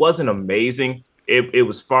 it wasn't amazing. It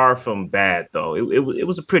was far from bad though. It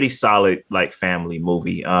was a pretty solid like family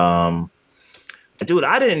movie. Dude,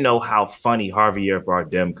 I didn't know how funny Javier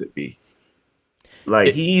Bardem could be. Like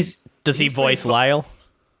Does he he's voice pretty Lyle?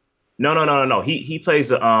 No. He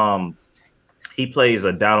plays a down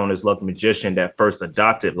on his luck magician that first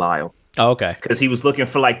adopted Lyle Oh, okay. because he was looking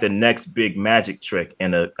for like the next big magic trick,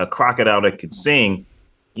 and a crocodile that could sing.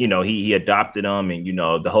 He adopted him, and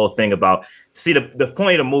the whole thing about the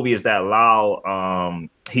point of the movie is that Lyle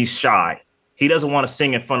he's shy. He doesn't want to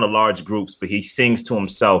sing in front of large groups, but he sings to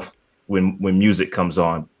himself when music comes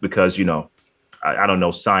on because I don't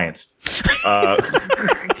know science.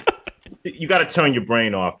 You got to turn your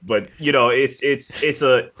brain off, but it's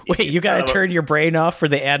a Wait, you got to turn your brain off for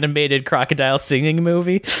the animated crocodile singing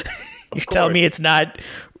movie? You're telling me it's not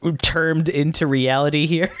termed into reality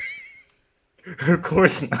here? Of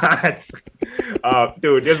course not.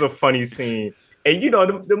 Dude, there's a funny scene. And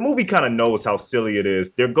the movie kind of knows how silly it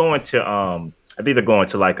is. They're going to I think they're going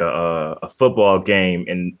to like a football game,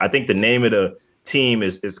 and I think the name of the team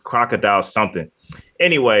is Crocodile something.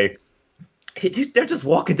 Anyway, they're just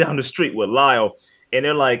walking down the street with Lyle, and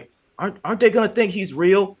they're like, aren't they gonna think he's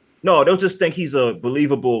real? No, they'll just think he's a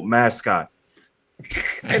believable mascot.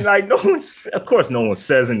 And like of course no one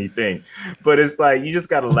says anything, but it's like you just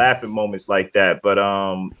gotta laugh at moments like that. But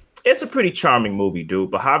it's a pretty charming movie,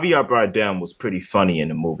 dude. But Javier Bardem was pretty funny in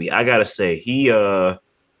the movie. I gotta say, he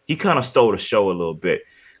kind of stole the show a little bit.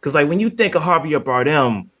 Cause like when you think of Javier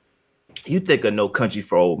Bardem, you think of No Country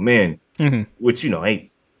for Old Men, which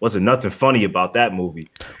wasn't nothing funny about that movie.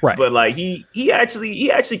 Right. But like he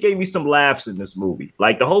actually gave me some laughs in this movie.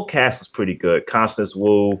 Like the whole cast is pretty good. Constance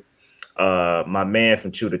Wu, my man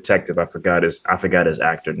from True Detective, I forgot his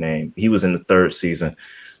actor name. He was in the third season.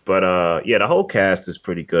 But yeah, the whole cast is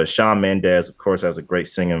pretty good. Shawn Mendes, of course, has a great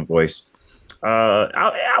singing voice.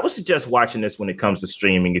 I would suggest watching this when it comes to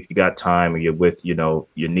streaming if you got time or you're with, your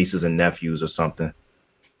nieces and nephews or something.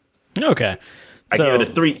 Okay. I So give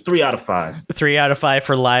it a 3 out of 5. 3 out of 5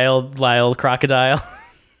 for Lyle Crocodile.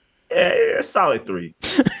 Yeah, solid 3.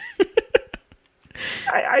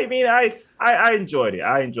 I mean, I enjoyed it.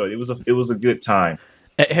 It was a good time.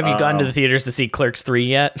 Have you gone to the theaters to see Clerks 3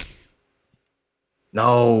 yet?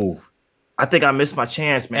 No, I think I missed my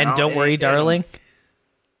chance, man. And Don't Worry, Darling?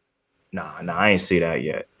 Nah, I ain't see that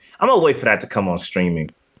yet. I'm gonna wait for that to come on streaming.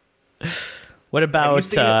 What about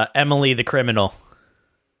seen it? Emily the Criminal?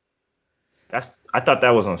 I thought that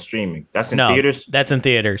was on streaming. That's in No, theaters. that's in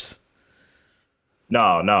theaters.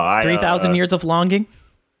 No. 3,000 Years of Longing?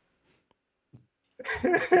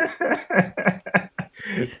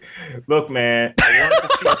 Look, man,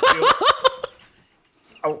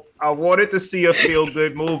 I wanted to see a feel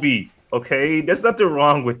good movie. Okay, there's nothing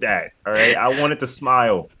wrong with that. All right, I wanted to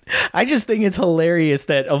smile. I just think it's hilarious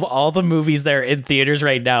that of all the movies that are in theaters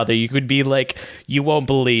right now, that you could be like, you won't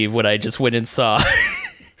believe what I just went and saw.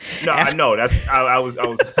 No, I know. I was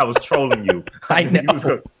trolling you. I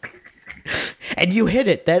know. And you hit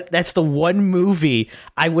it. That's the one movie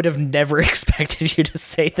I would have never expected you to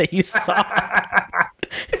say that you saw.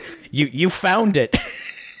 You found it.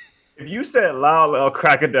 If you said Lyle El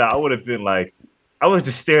Crocodile, I would have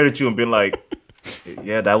just stared at you and been like,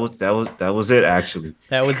 yeah, that was it actually.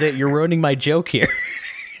 That was it. You're ruining my joke here.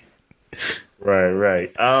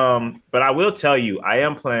 Right. But I will tell you, I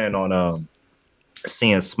am planning on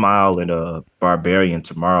seeing Smile and Barbarian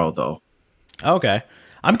tomorrow though. Okay.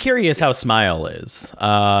 I'm curious how Smile is.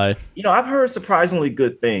 I've heard surprisingly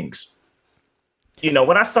good things.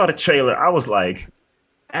 When I saw the trailer, I was like,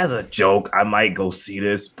 as a joke, I might go see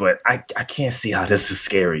this, but I can't see how this is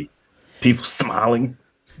scary. People smiling.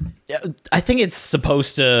 I think it's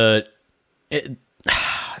supposed to.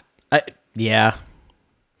 Yeah.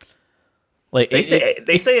 Like They say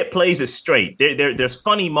it plays it straight. There's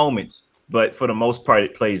funny moments, but for the most part,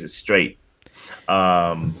 it plays it straight.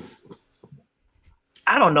 I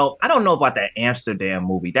don't know about that Amsterdam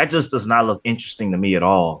movie. That just does not look interesting to me at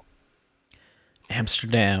all.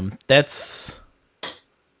 Amsterdam. That's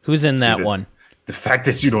Who's in that the, one? The fact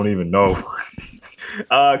that you don't even know.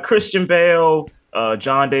 Christian Bale,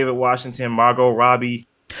 John David Washington, Margot Robbie.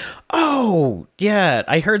 Oh, yeah.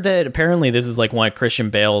 I heard that apparently this is like one of Christian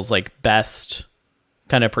Bale's like best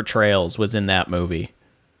kind of portrayals was in that movie.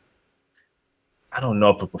 I don't know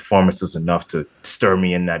if a performance is enough to stir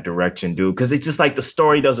me in that direction, dude, because it's just like the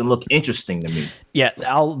story doesn't look interesting to me. Yeah,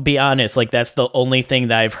 I'll be honest. Like, that's the only thing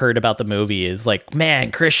that I've heard about the movie is like,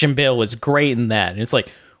 man, Christian Bale was great in that. And it's like,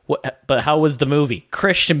 what? But how was the movie?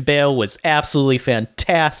 Christian Bale was absolutely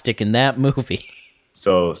fantastic in that movie.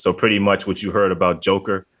 So pretty much what you heard about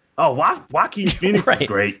Joker. Oh, Joaquin Phoenix Right. is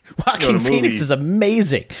great. Joaquin Phoenix is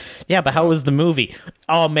amazing. Yeah, but how was the movie?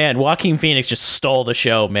 Oh man, Joaquin Phoenix just stole the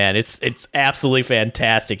show, man. It's absolutely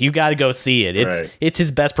fantastic. You got to go see it. It's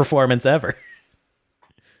his best performance ever.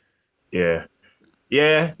 Yeah.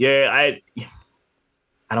 I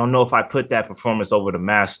don't know if I put that performance over the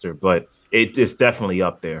master, but it's definitely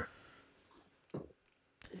up there.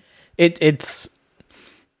 It's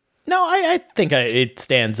no, I think it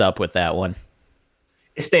stands up with that one.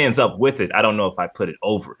 It stands up with it. I don't know if I put it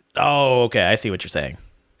over it. Oh, okay. I see what you're saying.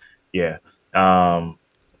 Yeah.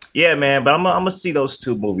 Yeah, man. But I'm gonna see those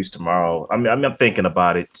two movies tomorrow. I'm thinking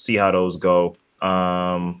about it. See how those go.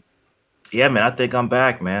 Yeah, man. I think I'm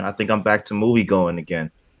back, man. I think I'm back to movie going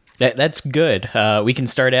again. That's good. We can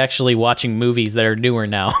start actually watching movies that are newer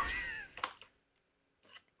now.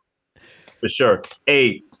 For sure.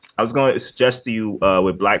 Hey, I was going to suggest to you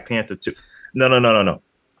with Black Panther 2. No.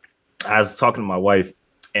 I was talking to my wife,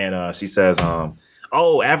 and she says,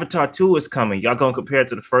 "Oh, Avatar 2 is coming. Y'all gonna compare it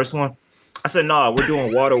to the first one?" I said, "No, we're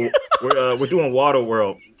doing water. we're doing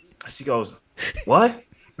Waterworld." She goes, "What?"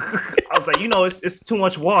 I was like, it's too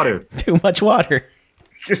much water. Too much water.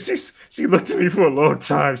 She looked at me for a long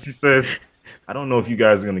time. She says, "I don't know if you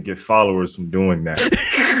guys are gonna get followers from doing that."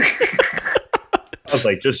 I was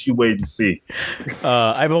like, "Just you wait and see."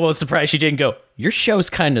 I'm almost surprised she didn't go, "Your show's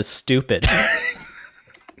kind of stupid."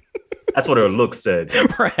 That's what her look said.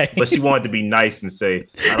 Right. But she wanted to be nice and say,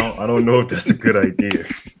 I don't know if that's a good idea.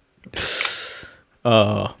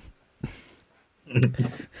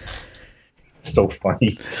 So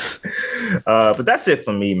funny. But that's it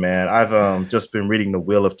for me, man. I've just been reading The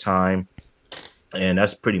Wheel of Time, and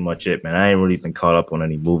that's pretty much it, man. I ain't really been caught up on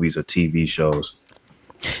any movies or TV shows.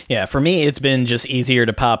 Yeah, for me, it's been just easier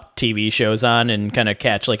to pop TV shows on and kind of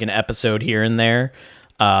catch like an episode here and there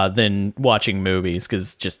than watching movies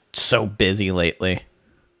because just so busy lately.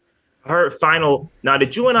 Now,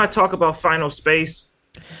 did you and I talk about Final Space?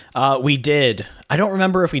 We did. I don't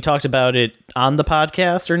remember if we talked about it on the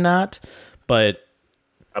podcast or not, but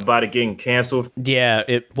about it getting canceled? Yeah,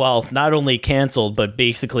 not only canceled, but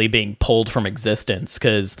basically being pulled from existence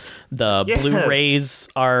because the Blu-rays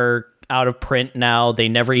are out of print now. They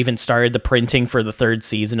never even started the printing for the third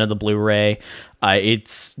season of the Blu-ray.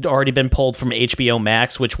 It's already been pulled from HBO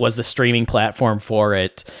Max, which was the streaming platform for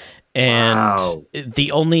it. And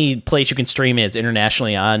the only place you can stream it is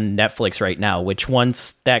internationally on Netflix right now, which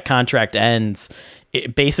once that contract ends,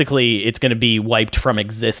 it's going to be wiped from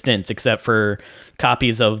existence except for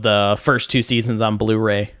copies of the first two seasons on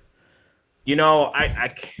Blu-ray.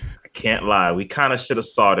 I can't lie. We kind of should have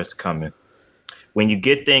saw this coming. When you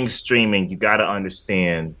get things streaming, you got to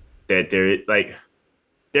understand that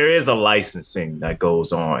there is a licensing that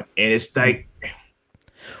goes on. And it's like...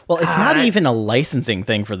 Well, it's not even a licensing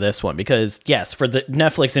thing for this one because, yes, for the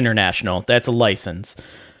Netflix International, that's a license.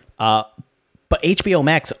 But HBO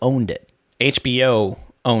Max owned it. HBO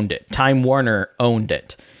owned it. Time Warner owned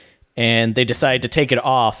it. And they decided to take it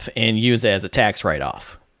off and use it as a tax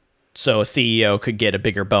write-off. So a CEO could get a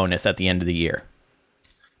bigger bonus at the end of the year.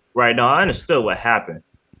 Right. Now, I understood what happened.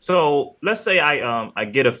 So let's say I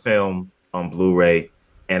get a film on Blu-ray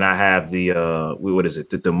and I have the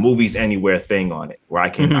the Movies Anywhere thing on it where I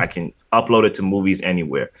can upload it to Movies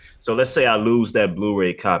Anywhere. So let's say I lose that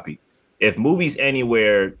Blu-ray copy. If Movies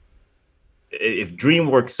Anywhere, if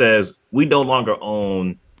DreamWorks says we no longer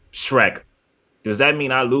own Shrek, does that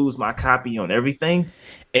mean I lose my copy on everything?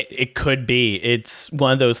 It could be. It's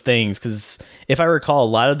one of those things because if I recall, a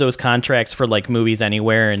lot of those contracts for like Movies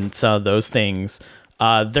Anywhere and some of those things,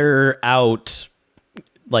 they're out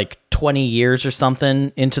like 20 years or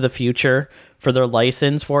something into the future for their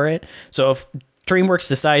license for it. So if DreamWorks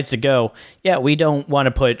decides to go, yeah, we don't want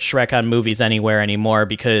to put Shrek on Movies Anywhere anymore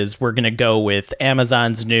because we're going to go with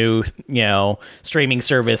Amazon's new, streaming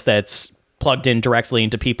service that's plugged in directly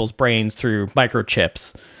into people's brains through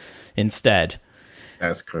microchips instead.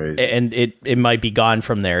 That's crazy. And it might be gone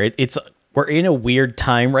from there. We're in a weird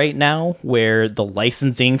time right now where the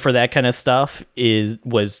licensing for that kind of stuff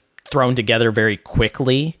was thrown together very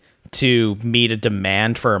quickly to meet a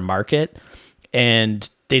demand for a market, and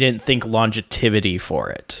they didn't think longevity for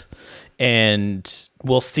it. And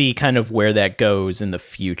we'll see kind of where that goes in the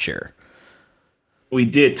future. We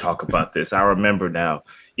did talk about this. I remember now.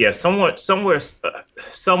 Yeah, somewhere, somebody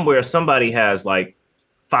has like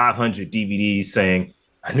 500 DVDs saying,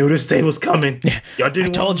 "I knew this day was coming. Y'all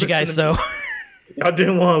didn't. I told you guys so." Y'all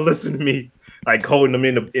didn't want to listen to me. Like holding them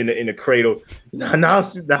in the cradle. Now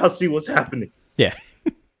see what's happening. Yeah.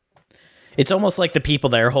 It's almost like the people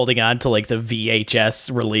that are holding on to like the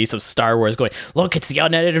VHS release of Star Wars going, "Look, it's the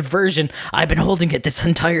unedited version. I've been holding it this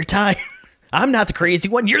entire time. I'm not the crazy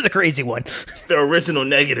one. You're the crazy one." It's the original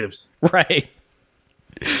negatives. Right.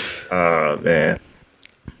 Oh, man.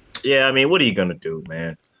 Yeah, I mean, what are you going to do,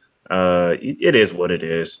 man? It is what it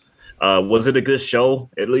is. Was it a good show,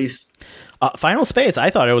 at least? Final Space, I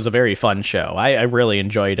thought it was a very fun show. I really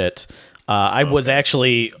enjoyed it. I was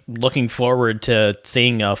actually looking forward to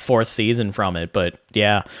seeing a fourth season from it. But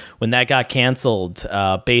yeah, when that got canceled,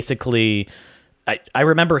 basically, I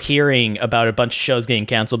remember hearing about a bunch of shows getting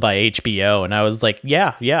canceled by HBO. And I was like,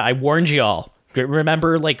 yeah, I warned y'all.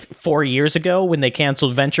 Remember like 4 years ago when they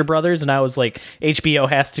canceled Venture Brothers and I was like, HBO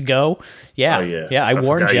has to go. Yeah. Oh, yeah. I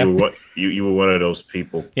warned you. You were one of those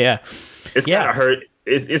people. Yeah. It's gotta hurt.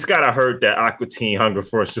 It's gotta hurt that Aqua Teen Hunger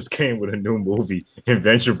Force just came with a new movie and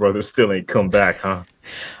Venture Brothers still ain't come back, huh?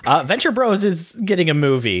 Venture Bros is getting a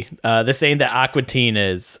movie. The same that Aqua Teen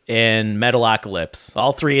is, and Metalocalypse.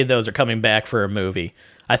 All three of those are coming back for a movie.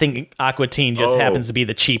 I think Aqua Teen just happens to be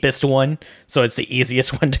the cheapest one, so it's the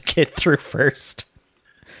easiest one to get through first.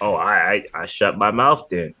 Oh, I shut my mouth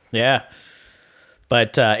then. Yeah.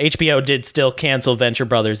 But HBO did still cancel Venture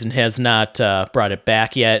Brothers and has not brought it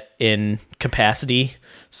back yet in capacity.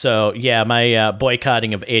 So, yeah, my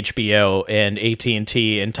boycotting of HBO and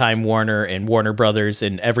AT&T and Time Warner and Warner Brothers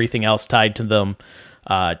and everything else tied to them,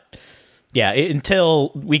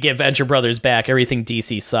 until we get Venture Brothers back, everything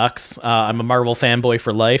DC sucks. I'm a Marvel fanboy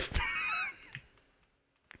for life.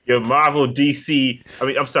 You're Marvel DC.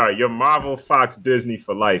 I'm sorry. You're Marvel Fox Disney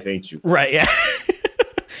for life, ain't you? Right, yeah.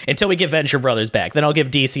 Until we get Venture Brothers back. Then I'll give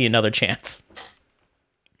DC another chance.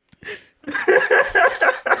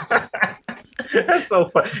 That's so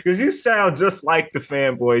fun. Because you sound just like the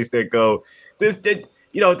fanboys that go, this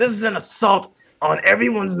is an assault on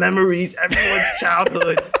everyone's memories, everyone's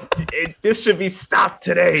childhood. This should be stopped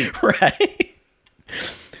today. Right.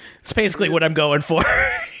 It's basically what I'm going for.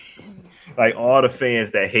 Like all the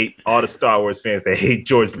Star Wars fans that hate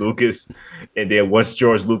George Lucas. And then once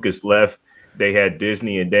George Lucas left, they had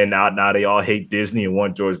Disney, and then now they all hate Disney and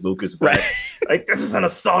want George Lucas back. Right. Like, this is an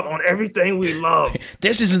assault on everything we love.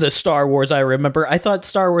 This isn't the Star Wars I remember. I thought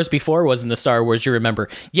Star Wars before wasn't the Star Wars you remember.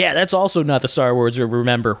 Yeah, that's also not the Star Wars you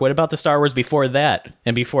remember. What about the Star Wars before that,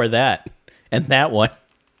 and before that, and that one?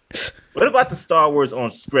 What about the Star Wars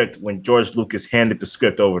on script when George Lucas handed the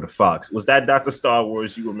script over to Fox? Was that not the Star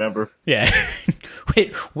Wars you remember? Yeah.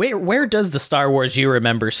 Wait, where does the Star Wars you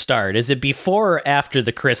remember start? Is it before or after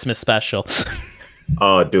the Christmas special?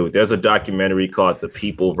 Oh, dude, there's a documentary called The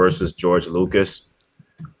People versus George Lucas.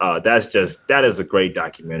 That is a great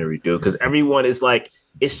documentary, dude, because everyone is like,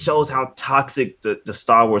 it shows how toxic the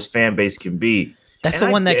Star Wars fan base can be. That's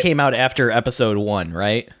the one that came out after episode 1,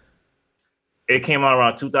 right? It came out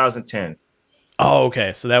around 2010. Oh,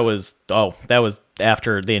 okay. So that was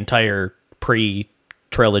after the entire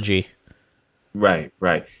pre-trilogy. Right.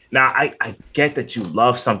 Now, I get that you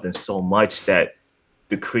love something so much that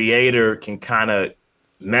the creator can kind of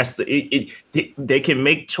mess they can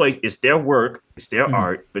make choice. It's their work, it's their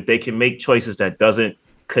art, but they can make choices that doesn't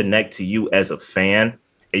connect to you as a fan.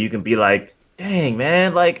 And you can be like, dang,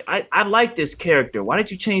 man, like I like this character. Why did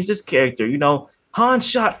you change this character? Han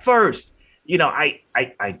shot first. I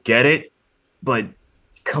get it, but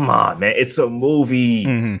come on, man. It's a movie.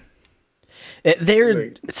 Mm-hmm.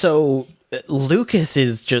 So Lucas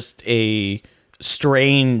is just a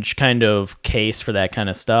strange kind of case for that kind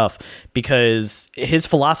of stuff because his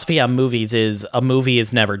philosophy on movies is a movie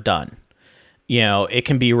is never done. It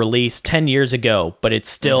can be released 10 years ago, but it's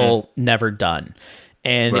still never done.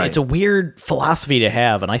 And It's a weird philosophy to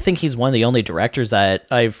have. And I think he's one of the only directors that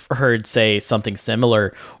I've heard say something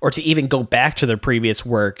similar or to even go back to their previous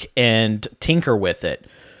work and tinker with it.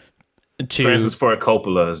 Francis Ford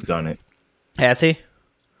Coppola has done it. Has he?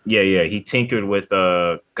 Yeah. He tinkered with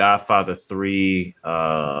Godfather 3,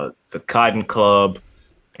 The Cotton Club,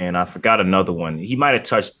 and I forgot another one. He might have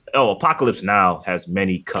touched... Apocalypse Now has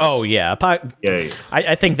many cuts. Oh, yeah. Yeah.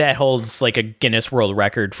 I think that holds like a Guinness World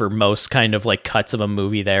Record for most kind of like cuts of a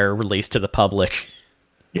movie that are released to the public.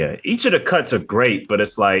 Yeah. Each of the cuts are great, but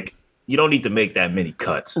it's like, you don't need to make that many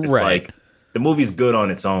cuts. It's like, The movie's good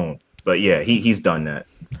on its own, but yeah, he's done that.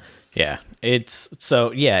 Yeah,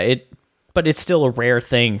 but it's still a rare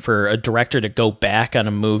thing for a director to go back on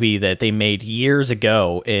a movie that they made years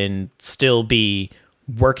ago and still be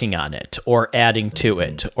working on it or adding to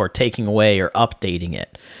it or taking away or updating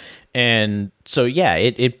it. And so, yeah,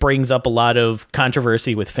 it brings up a lot of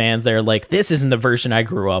controversy with fans that are like, this isn't the version I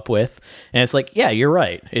grew up with. And it's like, yeah, you're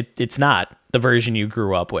right. It's not the version you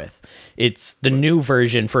grew up with. It's the new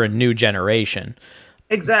version for a new generation.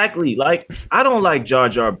 Exactly. Like, I don't like Jar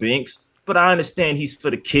Jar Binks, but I understand he's for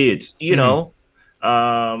the kids, you know?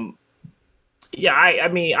 Yeah, I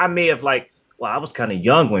mean, I may have I was kind of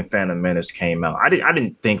young when Phantom Menace came out. I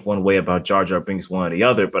didn't think one way about Jar Jar Binks one or the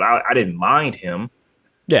other, but I didn't mind him.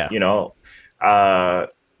 Yeah. You know?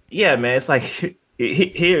 Yeah, man, it's like here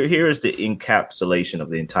is the encapsulation of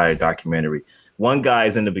the entire documentary. One guy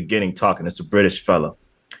is in the beginning talking, it's a British fella.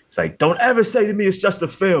 It's like, don't ever say to me it's just a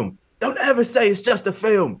film. Don't ever say it's just a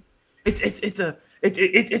film.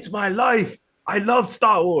 It's my life. I love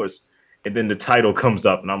Star Wars. And then the title comes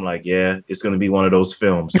up, and I'm like, yeah, it's going to be one of those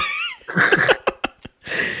films.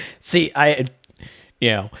 See, as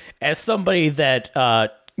somebody that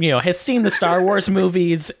has seen the Star Wars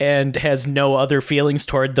movies and has no other feelings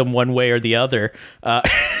toward them one way or the other.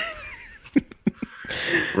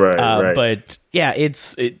 Right. But yeah,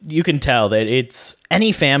 you can tell that it's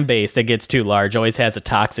any fan base that gets too large always has a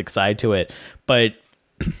toxic side to it. But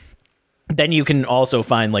then you can also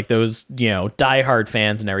find like those, diehard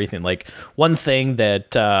fans and everything. Like one thing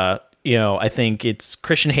that, I think it's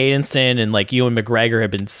Christian Haydenson and like Ewan McGregor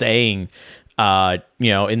have been saying, in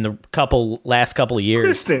the last couple of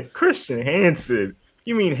years. Christian Hansen.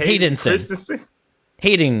 You mean Hayden Christensen?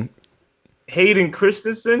 Hayden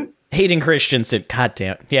Christensen? Hayden Christensen. God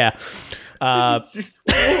damn. Yeah. What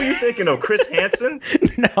were you thinking of? Chris Hansen?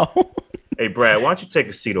 No. Hey, Brad, why don't you take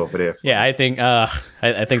a seat over there? Yeah, I think I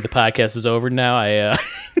think the podcast is over now.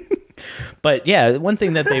 But yeah, one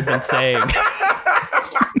thing that they've been saying.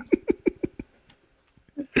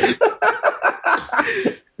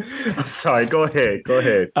 I'm sorry. Go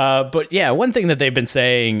ahead. But yeah, one thing that they've been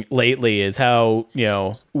saying lately is how,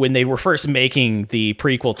 when they were first making the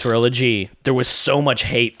prequel trilogy, there was so much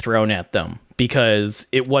hate thrown at them because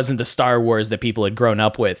it wasn't the Star Wars that people had grown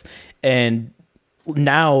up with. And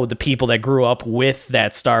now the people that grew up with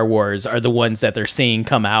that Star Wars are the ones that they're seeing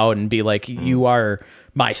come out and be like, you are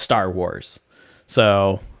my Star Wars.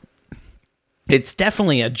 So it's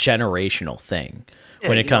definitely a generational thing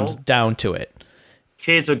when it comes down to it.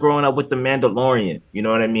 Kids are growing up with the Mandalorian. You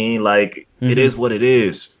know what I mean? Like, It is what it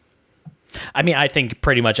is. I mean, I think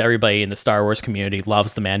pretty much everybody in the Star Wars community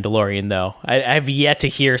loves the Mandalorian, though. I've yet to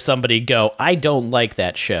hear somebody go, I don't like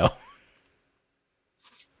that show.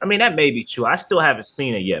 I mean, that may be true. I still haven't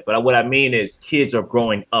seen it yet. But what I mean is kids are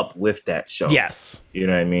growing up with that show. Yes. You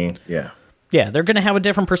know what I mean? Yeah. Yeah, they're going to have a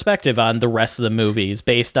different perspective on the rest of the movies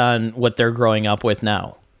based on what they're growing up with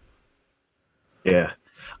now. Yeah.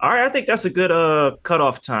 All right, I think that's a good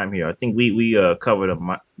cutoff time here. I think we covered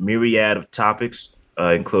a myriad of topics,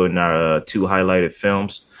 including our two highlighted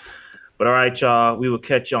films. But all right, y'all, we will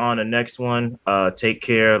catch you on the next one. Take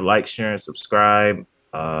care, like, share, and subscribe.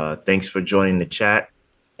 Thanks for joining the chat,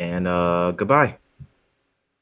 and goodbye.